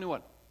 Matthew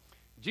 21.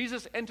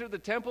 Jesus entered the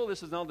temple.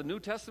 This is now the New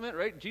Testament,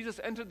 right? Jesus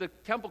entered the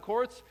temple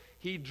courts.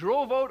 He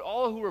drove out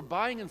all who were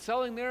buying and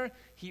selling there.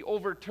 He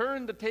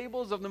overturned the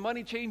tables of the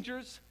money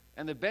changers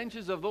and the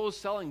benches of those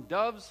selling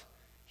doves,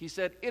 he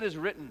said, "It is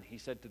written," he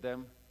said to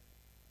them,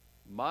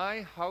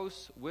 "My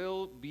house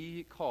will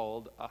be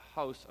called a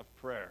house of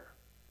prayer,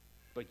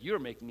 but you're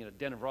making it a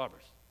den of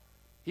robbers."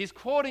 He's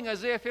quoting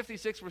Isaiah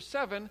 56, verse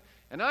 7,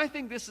 and I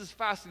think this is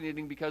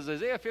fascinating because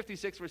Isaiah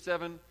 56, verse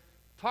 7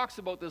 talks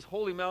about this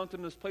holy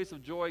mountain, this place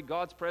of joy,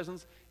 God's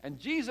presence, and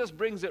Jesus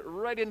brings it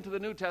right into the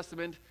New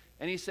Testament,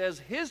 and he says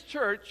his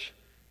church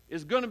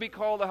is going to be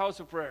called a house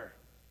of prayer.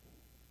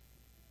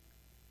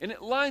 And it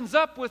lines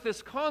up with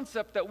this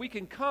concept that we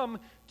can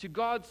come to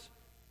God's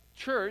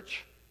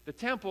church, the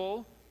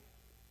temple,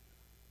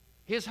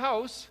 his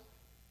house,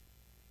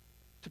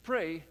 to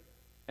pray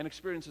and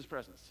experience his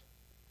presence.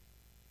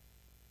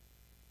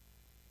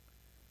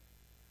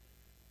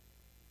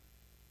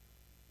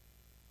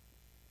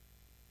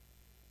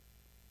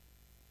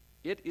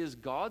 It is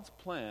God's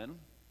plan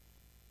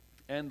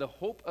and the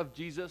hope of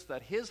Jesus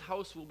that his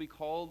house will be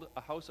called a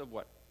house of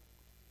what?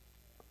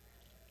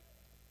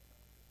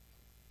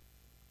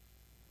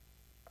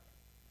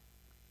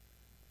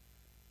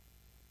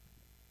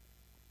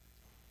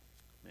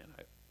 Man,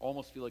 I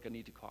almost feel like I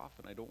need to cough,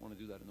 and I don't want to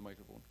do that in the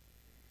microphone.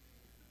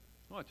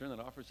 Oh, I turn that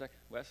off for a sec,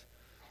 Wes.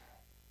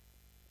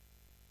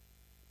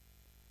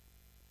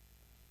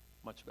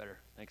 Much better,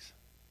 thanks.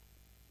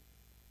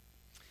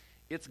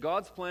 It's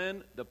God's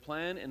plan, the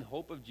plan and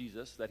hope of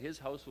Jesus, that his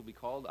house will be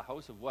called a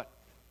house of what?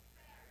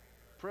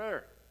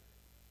 Prayer.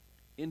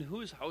 In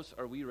whose house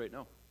are we right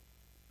now?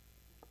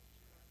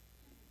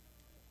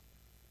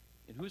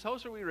 In whose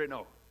house are we right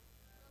now?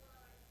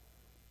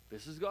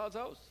 This is God's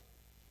house.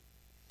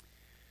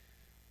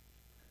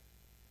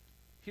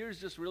 Here's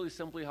just really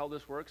simply how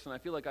this works, and I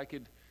feel like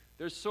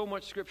there's so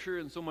much scripture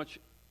and so much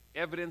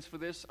evidence for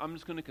this. I'm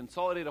just going to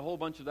consolidate a whole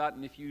bunch of that,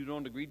 and if you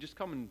don't agree, just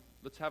come and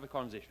let's have a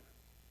conversation.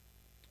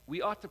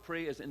 We ought to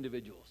pray as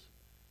individuals.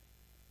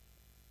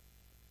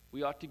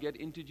 We ought to get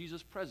into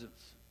Jesus'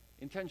 presence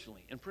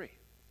intentionally and pray.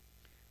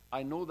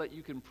 I know that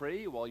you can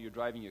pray while you're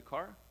driving your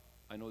car.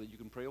 I know that you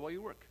can pray while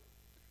you work.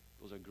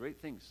 Those are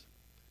great things.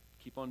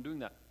 Keep on doing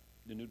that.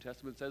 The New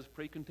Testament says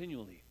pray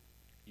continually.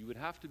 You would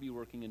have to be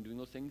working and doing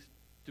those things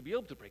to be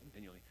able to pray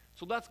continually.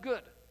 So that's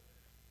good.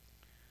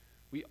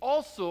 We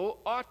also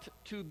ought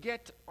to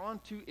get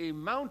onto a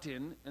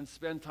mountain and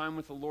spend time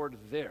with the Lord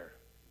there.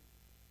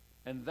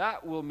 And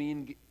that will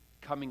mean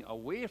coming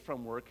away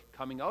from work,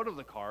 coming out of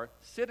the car,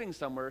 sitting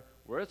somewhere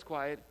where it's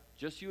quiet,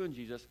 just you and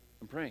Jesus,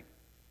 and praying.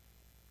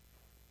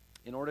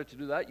 In order to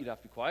do that, you'd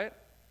have to be quiet.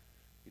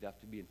 You'd have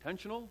to be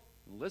intentional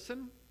and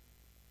listen.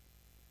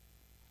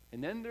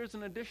 And then there's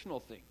an additional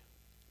thing.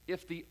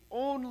 If the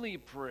only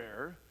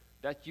prayer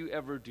that you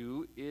ever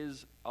do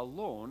is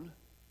alone,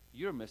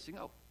 you're missing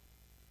out.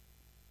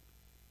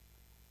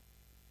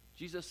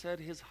 Jesus said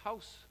his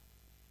house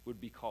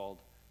would be called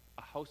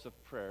a house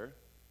of prayer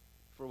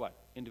for what?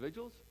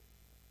 Individuals?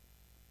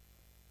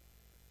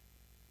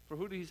 For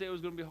who did he say it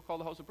was going to be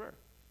called a house of prayer?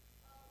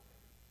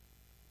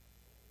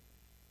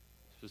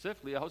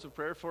 Specifically, a house of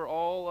prayer for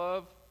all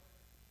of,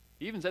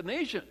 he even said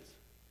nations,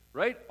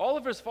 right? All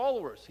of his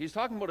followers. He's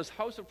talking about his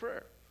house of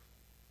prayer.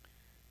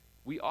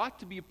 We ought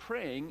to be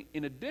praying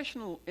in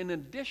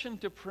addition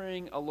to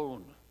praying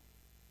alone,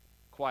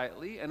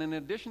 quietly, and in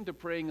addition to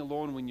praying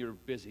alone when you're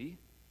busy.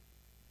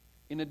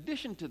 In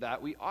addition to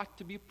that, we ought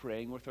to be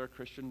praying with our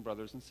Christian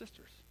brothers and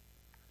sisters.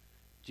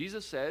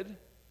 Jesus said,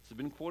 it's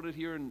been quoted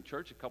here in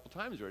church a couple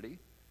times already,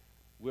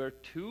 where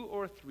 2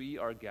 or 3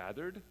 are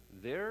gathered,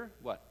 there,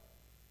 what?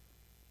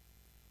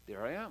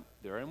 There I am.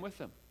 There I am with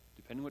them.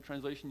 Depending what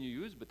translation you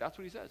use, but that's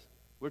what he says.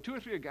 Where 2 or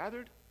 3 are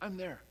gathered, I'm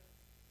there.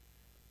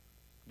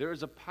 There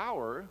is a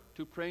power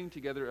to praying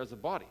together as a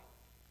body.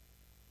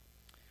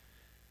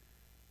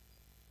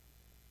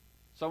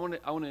 So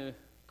I want to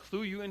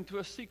clue you into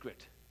a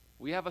secret.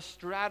 We have a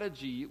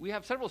strategy. We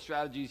have several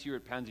strategies here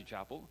at Pansy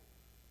Chapel.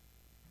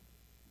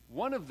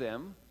 One of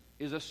them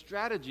is a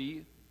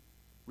strategy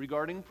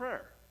regarding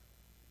prayer.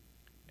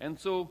 And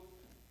so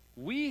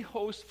we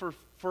host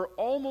for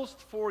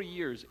almost 4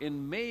 years.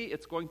 In May,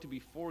 it's going to be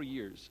 4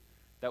 years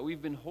that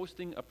we've been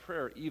hosting a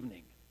prayer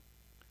evening.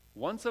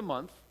 Once a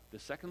month, the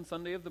second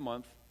Sunday of the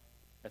month,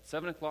 at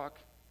 7 o'clock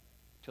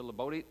till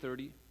about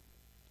 8:30,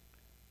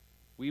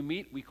 we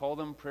meet. We call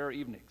them prayer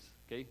evenings.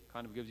 Okay,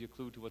 kind of gives you a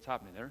clue to what's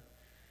happening there.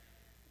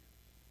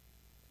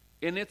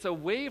 And it's a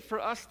way for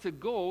us to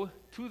go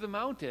to the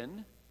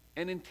mountain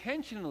and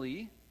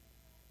intentionally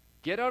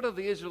get out of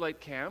the Israelite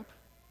camp,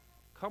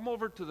 come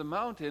over to the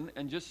mountain,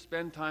 and just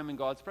spend time in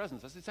God's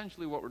presence. That's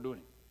essentially what we're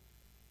doing.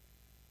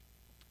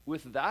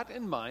 With that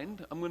in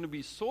mind, I'm going to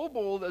be so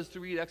bold as to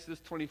read Exodus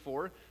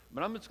 24,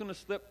 but I'm just going to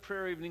slip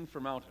prayer evening for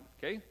mountain.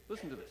 Okay?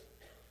 Listen to this.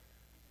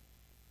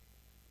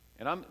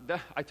 And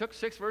I took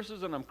 6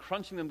 verses and I'm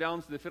crunching them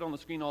down so they fit on the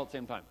screen all at the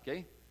same time.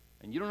 Okay?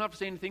 And you don't have to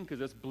say anything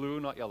because it's blue,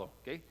 not yellow.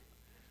 Okay?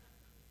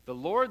 The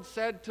Lord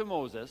said to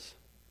Moses,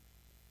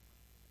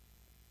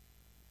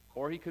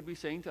 or he could be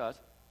saying to us,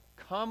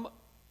 come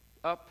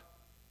up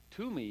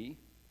to me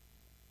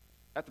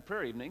at the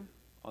prayer evening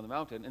on the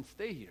mountain and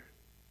stay here.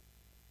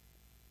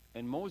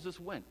 And Moses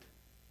went.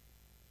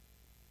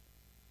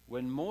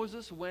 When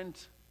Moses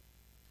went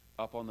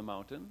up on the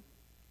mountain,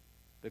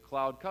 the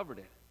cloud covered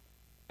it,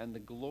 and the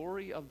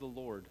glory of the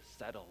Lord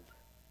settled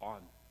on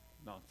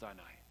Mount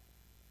Sinai.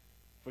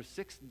 For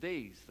 6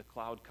 days the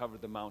cloud covered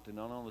the mountain,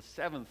 and on the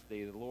 7th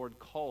day the Lord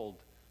called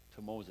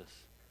to Moses,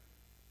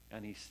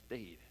 and he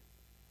stayed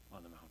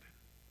on the mountain.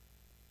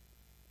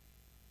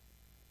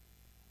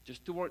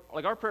 Just to work,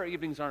 like our prayer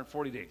evenings aren't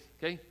 40 days,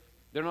 okay?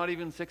 They're not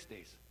even 6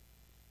 days.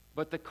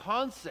 But the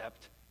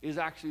concept is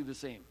actually the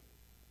same.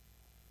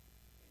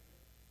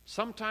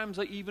 Sometimes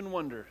I even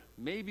wonder,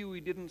 maybe we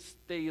didn't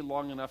stay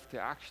long enough to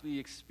actually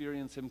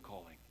experience him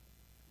calling.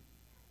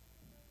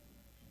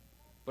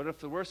 But if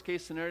the worst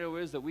case scenario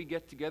is that we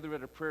get together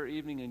at a prayer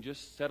evening and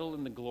just settle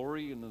in the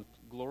glory and the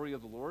glory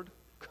of the Lord,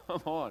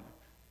 come on.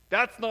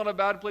 That's not a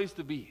bad place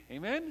to be.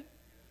 Amen?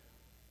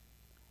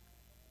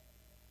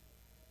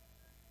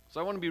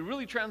 So I want to be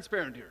really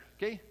transparent here,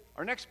 okay?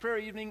 Our next prayer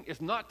evening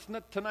is not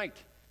tonight.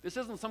 This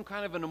isn't some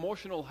kind of an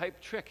emotional hype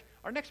trick.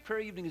 Our next prayer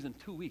evening is in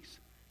 2 weeks.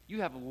 You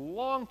have a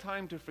long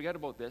time to forget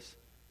about this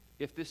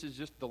if this is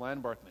just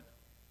Deland Barkman.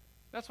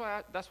 That's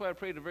why I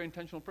prayed a very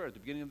intentional prayer at the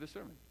beginning of this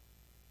sermon.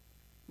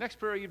 Next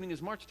prayer evening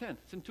is March 10th.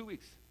 It's in 2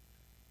 weeks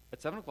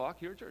at 7 o'clock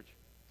here at church.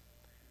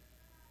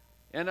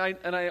 And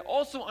I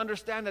also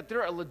understand that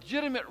there are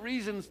legitimate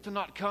reasons to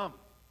not come.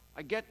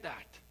 I get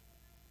that.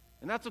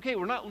 And that's okay.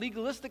 We're not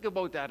legalistic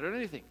about that or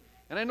anything.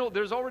 And I know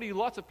there's already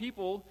lots of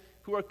people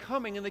who are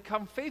coming, and they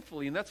come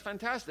faithfully, and that's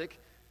fantastic.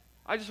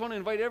 I just want to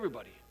invite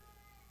everybody.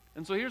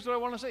 And so here's what I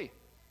want to say.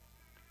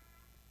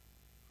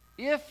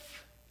 If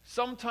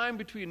sometime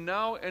between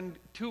now and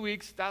 2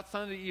 weeks, that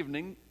Sunday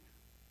evening,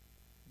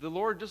 the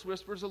Lord just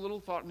whispers a little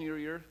thought in your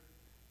ear,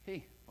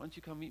 hey, why don't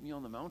you come meet me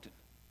on the mountain?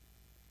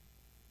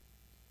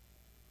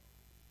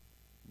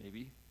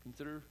 Maybe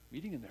consider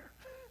meeting in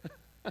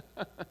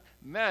there.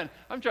 Man,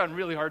 I'm trying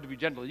really hard to be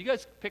gentle. You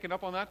guys picking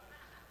up on that?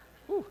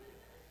 Whew.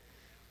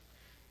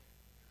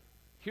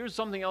 Here's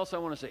something else I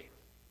want to say.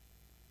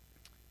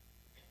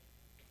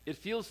 It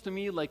feels to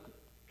me like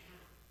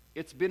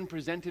it's been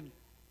presented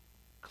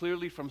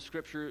clearly from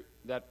Scripture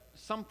that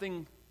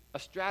a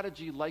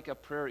strategy like a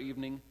prayer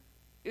evening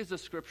is a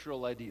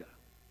scriptural idea.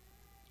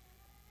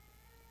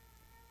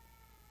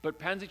 But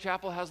Pansy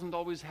Chapel hasn't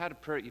always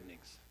had prayer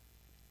evenings.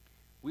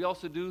 We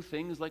also do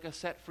things like a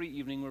set-free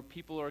evening where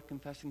people are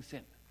confessing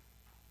sin.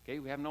 Okay,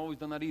 we haven't always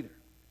done that either.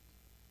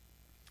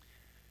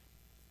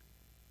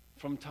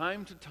 From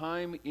time to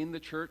time in the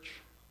church,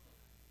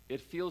 it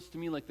feels to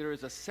me like there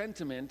is a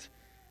sentiment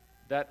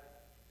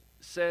that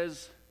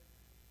says,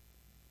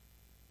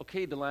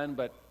 okay, Deland,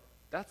 but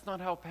that's not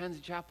how Pansy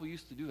Chapel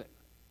used to do it.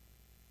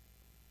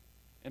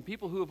 And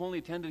people who have only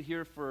attended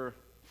here for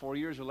 4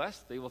 years or less,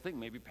 they will think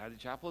maybe Pansy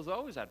Chapel has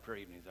always had prayer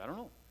evenings. I don't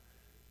know.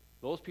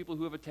 Those people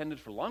who have attended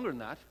for longer than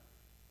that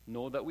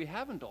know that we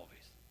haven't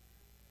always.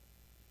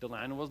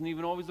 Deland wasn't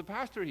even always the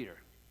pastor here.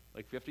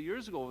 Like 50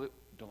 years ago,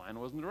 Deland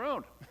wasn't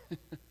around.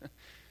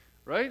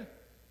 Right?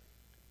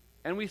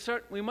 And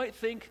we might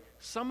think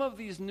some of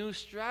these new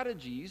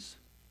strategies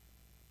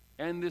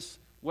and this,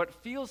 what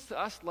feels to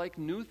us like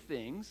new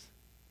things,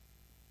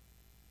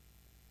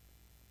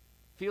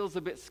 feels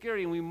a bit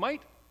scary. And we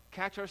might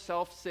catch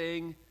ourselves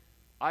saying,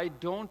 I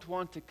don't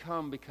want to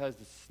come because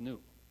it's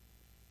new.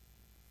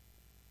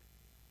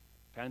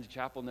 Pansy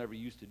Chapel never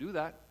used to do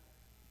that.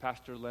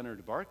 Pastor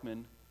Leonard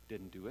Barkman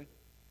didn't do it.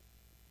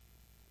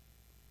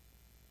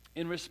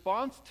 In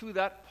response to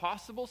that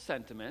possible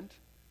sentiment,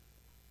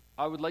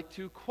 I would like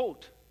to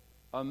quote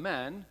a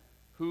man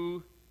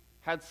who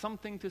had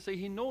something to say.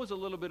 He knows a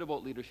little bit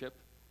about leadership.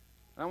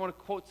 And I want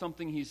to quote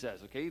something he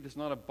says, okay? This is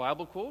not a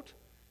Bible quote.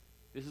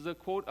 This is a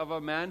quote of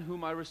a man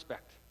whom I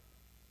respect.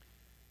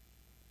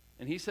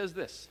 And he says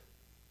this: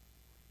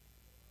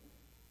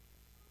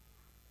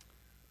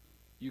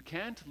 you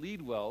can't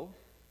lead well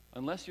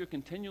unless you're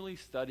continually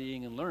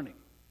studying and learning.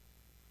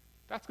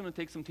 That's going to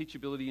take some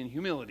teachability and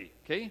humility,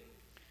 okay?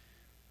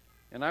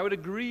 And I would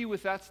agree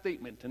with that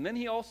statement. And then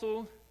he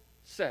also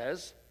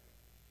says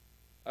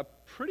a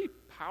pretty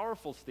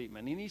powerful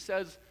statement. And he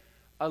says,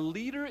 a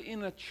leader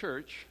in a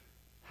church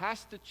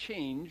has to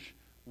change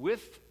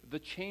with the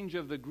change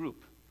of the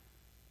group.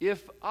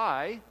 If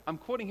I'm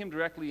quoting him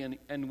directly,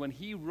 and when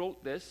he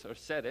wrote this or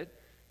said it,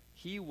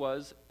 he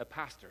was a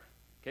pastor,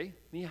 okay?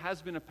 And he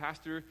has been a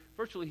pastor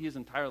virtually his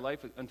entire life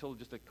until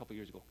just a couple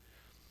years ago.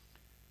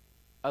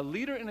 A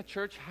leader in a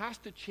church has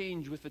to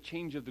change with the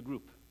change of the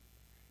group.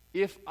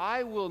 If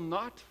I will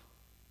not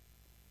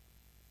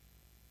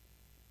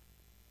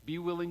be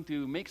willing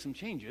to make some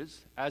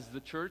changes as the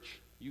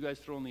church, you guys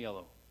throw in the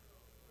yellow,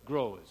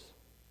 grows,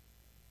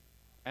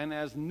 and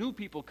as new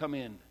people come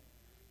in,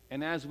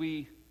 and as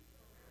we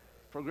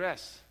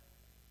progress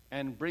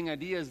and bring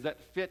ideas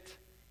that fit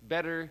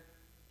better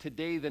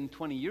today than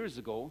 20 years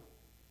ago,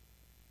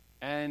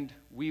 and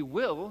we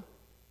will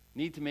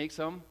need to make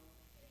some.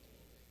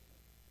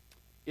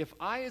 If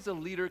I as a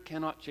leader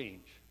cannot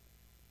change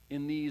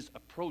in these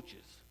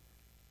approaches,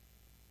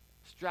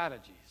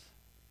 strategies,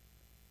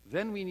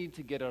 then we need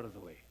to get out of the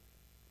way.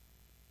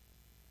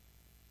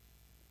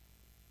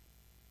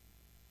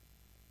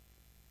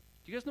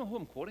 Do you guys know who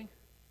I'm quoting?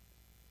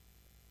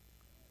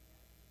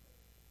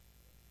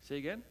 Say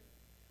again?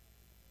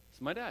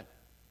 It's my dad.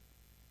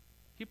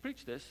 He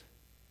preached this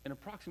in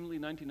approximately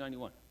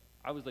 1991.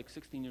 I was like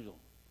 16 years old.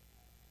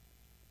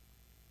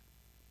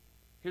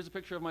 Here's a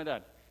picture of my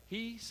dad.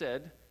 He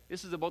said,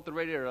 this is about the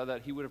right era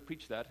that he would have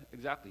preached that.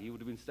 Exactly. He would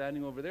have been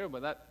standing over there,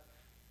 but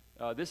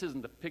this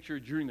isn't the picture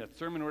during that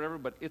sermon or whatever,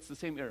 but it's the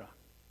same era.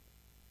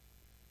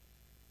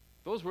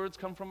 Those words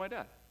come from my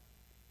dad.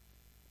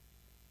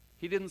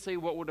 He didn't say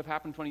what would have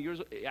happened 20 years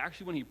ago.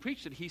 Actually, when he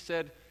preached it, he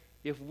said,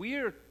 if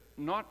we're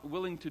not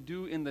willing to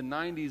do in the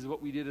 90s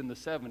what we did in the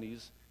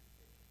 70s,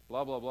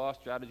 blah, blah, blah,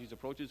 strategies,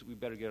 approaches, we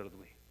better get out of the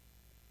way.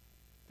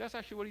 That's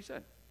actually what he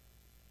said.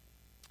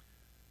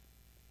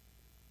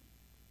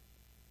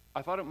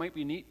 I thought it might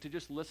be neat to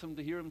just listen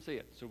to hear him say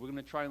it. So we're going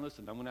to try and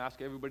listen. I'm going to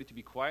ask everybody to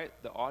be quiet.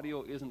 The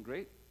audio isn't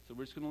great, so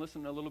we're just going to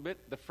listen a little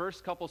bit. The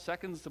first couple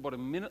seconds, it's about a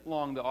minute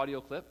long, the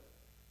audio clip.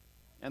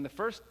 And the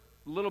first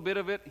little bit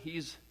of it,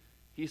 he's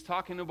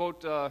talking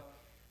about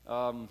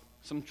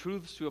some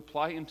truths to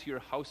apply into your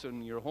house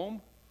and your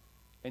home.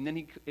 And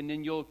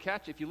then you'll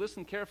catch, if you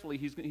listen carefully,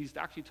 he's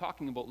actually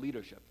talking about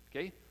leadership,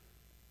 okay?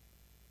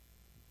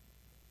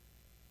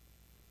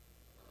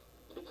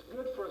 It's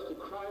good for us to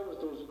cry with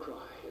those who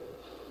cry.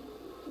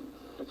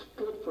 It's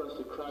good for us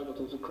to cry with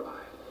those who cry.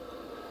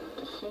 At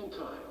the same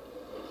time,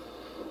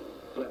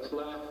 let's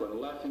laugh when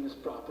laughing is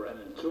proper and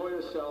enjoy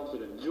ourselves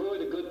and enjoy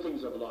the good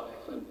things of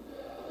life. And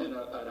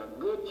a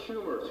good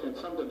humor can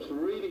sometimes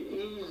really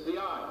ease the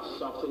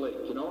ice off the lake,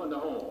 in the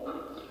home.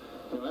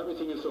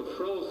 Everything is so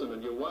frozen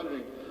and you're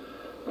wondering,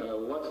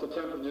 what's the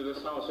temperature of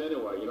this house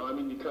anyway?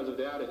 Because of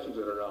the attitudes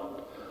that are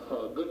around.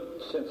 A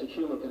good sense of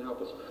humor can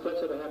help us.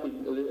 Let's have a happy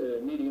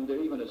medium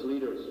there, even as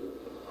leaders.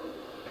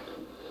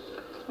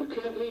 You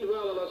can't lead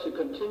well unless you're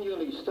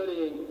continually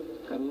studying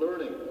and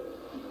learning.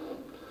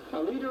 A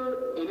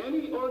leader in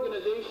any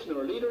organization,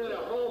 or a leader in a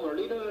home, or a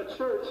leader in a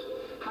church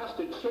has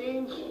to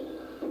change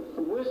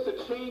with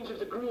the change of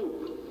the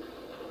group.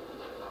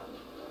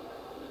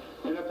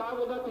 And if I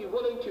will not be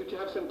willing to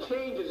have some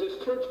change as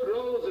this church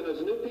grows and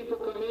as new people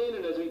come in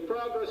and as we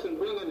progress and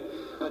bring in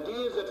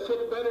ideas that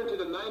fit better into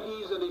the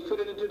 90s and they fit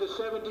it into the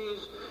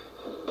 70s,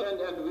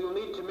 and we'll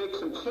need to make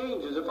some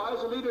changes. If I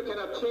as a leader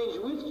cannot change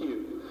with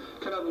you,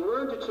 cannot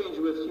learn to change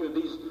with you in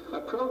these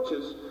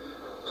approaches,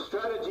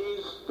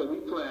 strategies that we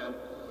plan,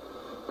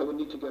 I would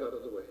need to get out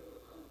of the way.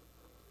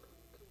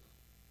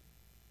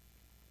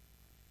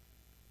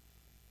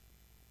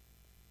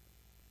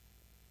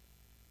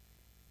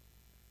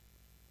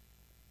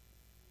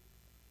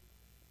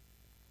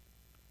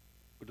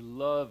 Would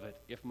love it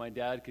if my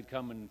dad could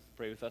come and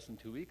pray with us in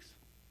 2 weeks.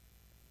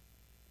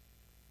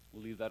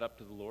 We'll leave that up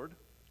to the Lord.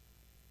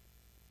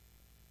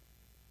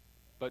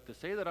 But to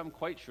say that I'm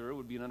quite sure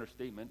would be an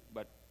understatement,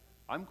 but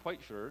I'm quite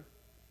sure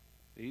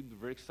that he'd be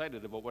very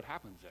excited about what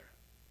happens there.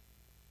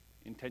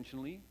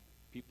 Intentionally,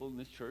 people in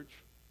this church,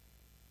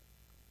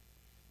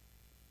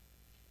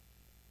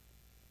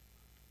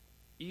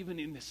 even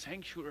in the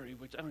sanctuary,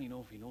 which I don't even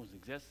know if he knows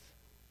exists,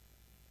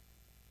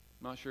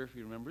 I'm not sure if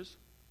he remembers,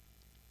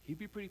 he'd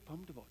be pretty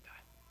pumped about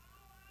that.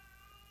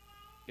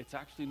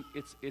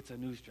 It's a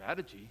new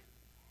strategy.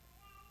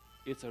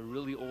 It's a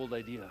really old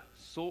idea.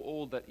 So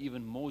old that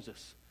even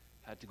Moses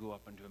had to go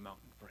up into a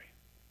mountain to pray.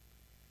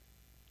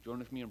 Join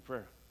with me in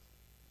prayer.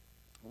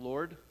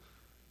 Lord,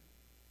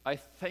 I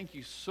thank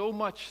you so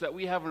much that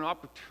we have an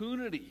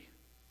opportunity,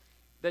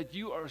 that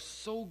you are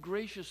so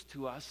gracious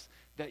to us,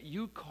 that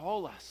you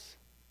call us.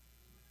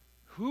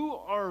 Who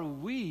are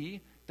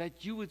we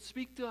that you would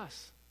speak to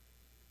us?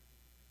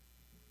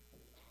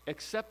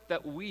 Except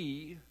that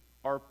we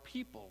are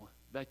people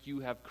that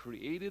you have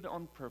created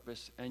on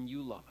purpose and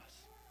you love us.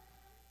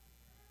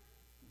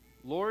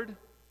 Lord,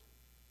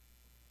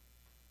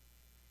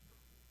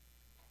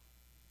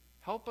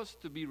 help us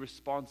to be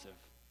responsive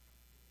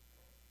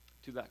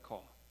to that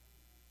call.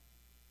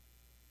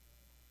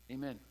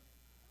 Amen.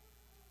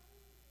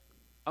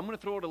 I'm going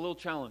to throw out a little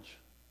challenge.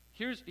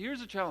 Here's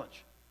a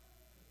challenge.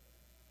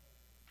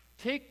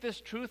 Take this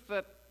truth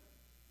that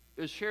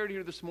is shared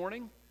here this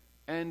morning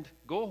and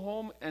go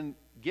home and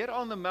get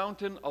on the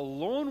mountain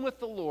alone with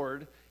the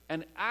Lord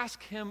and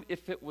ask him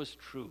if it was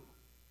true.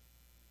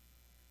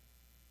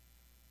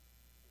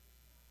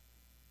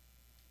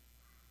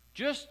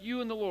 Just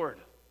you and the Lord.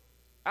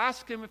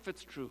 Ask him if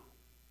it's true.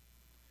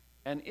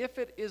 And if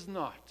it is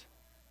not,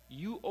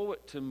 you owe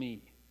it to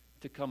me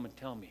to come and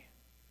tell me.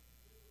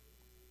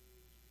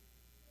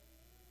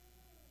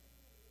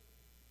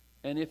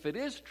 And if it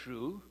is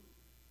true,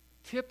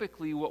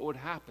 typically what would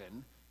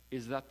happen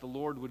is that the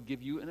Lord would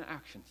give you an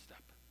action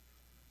step.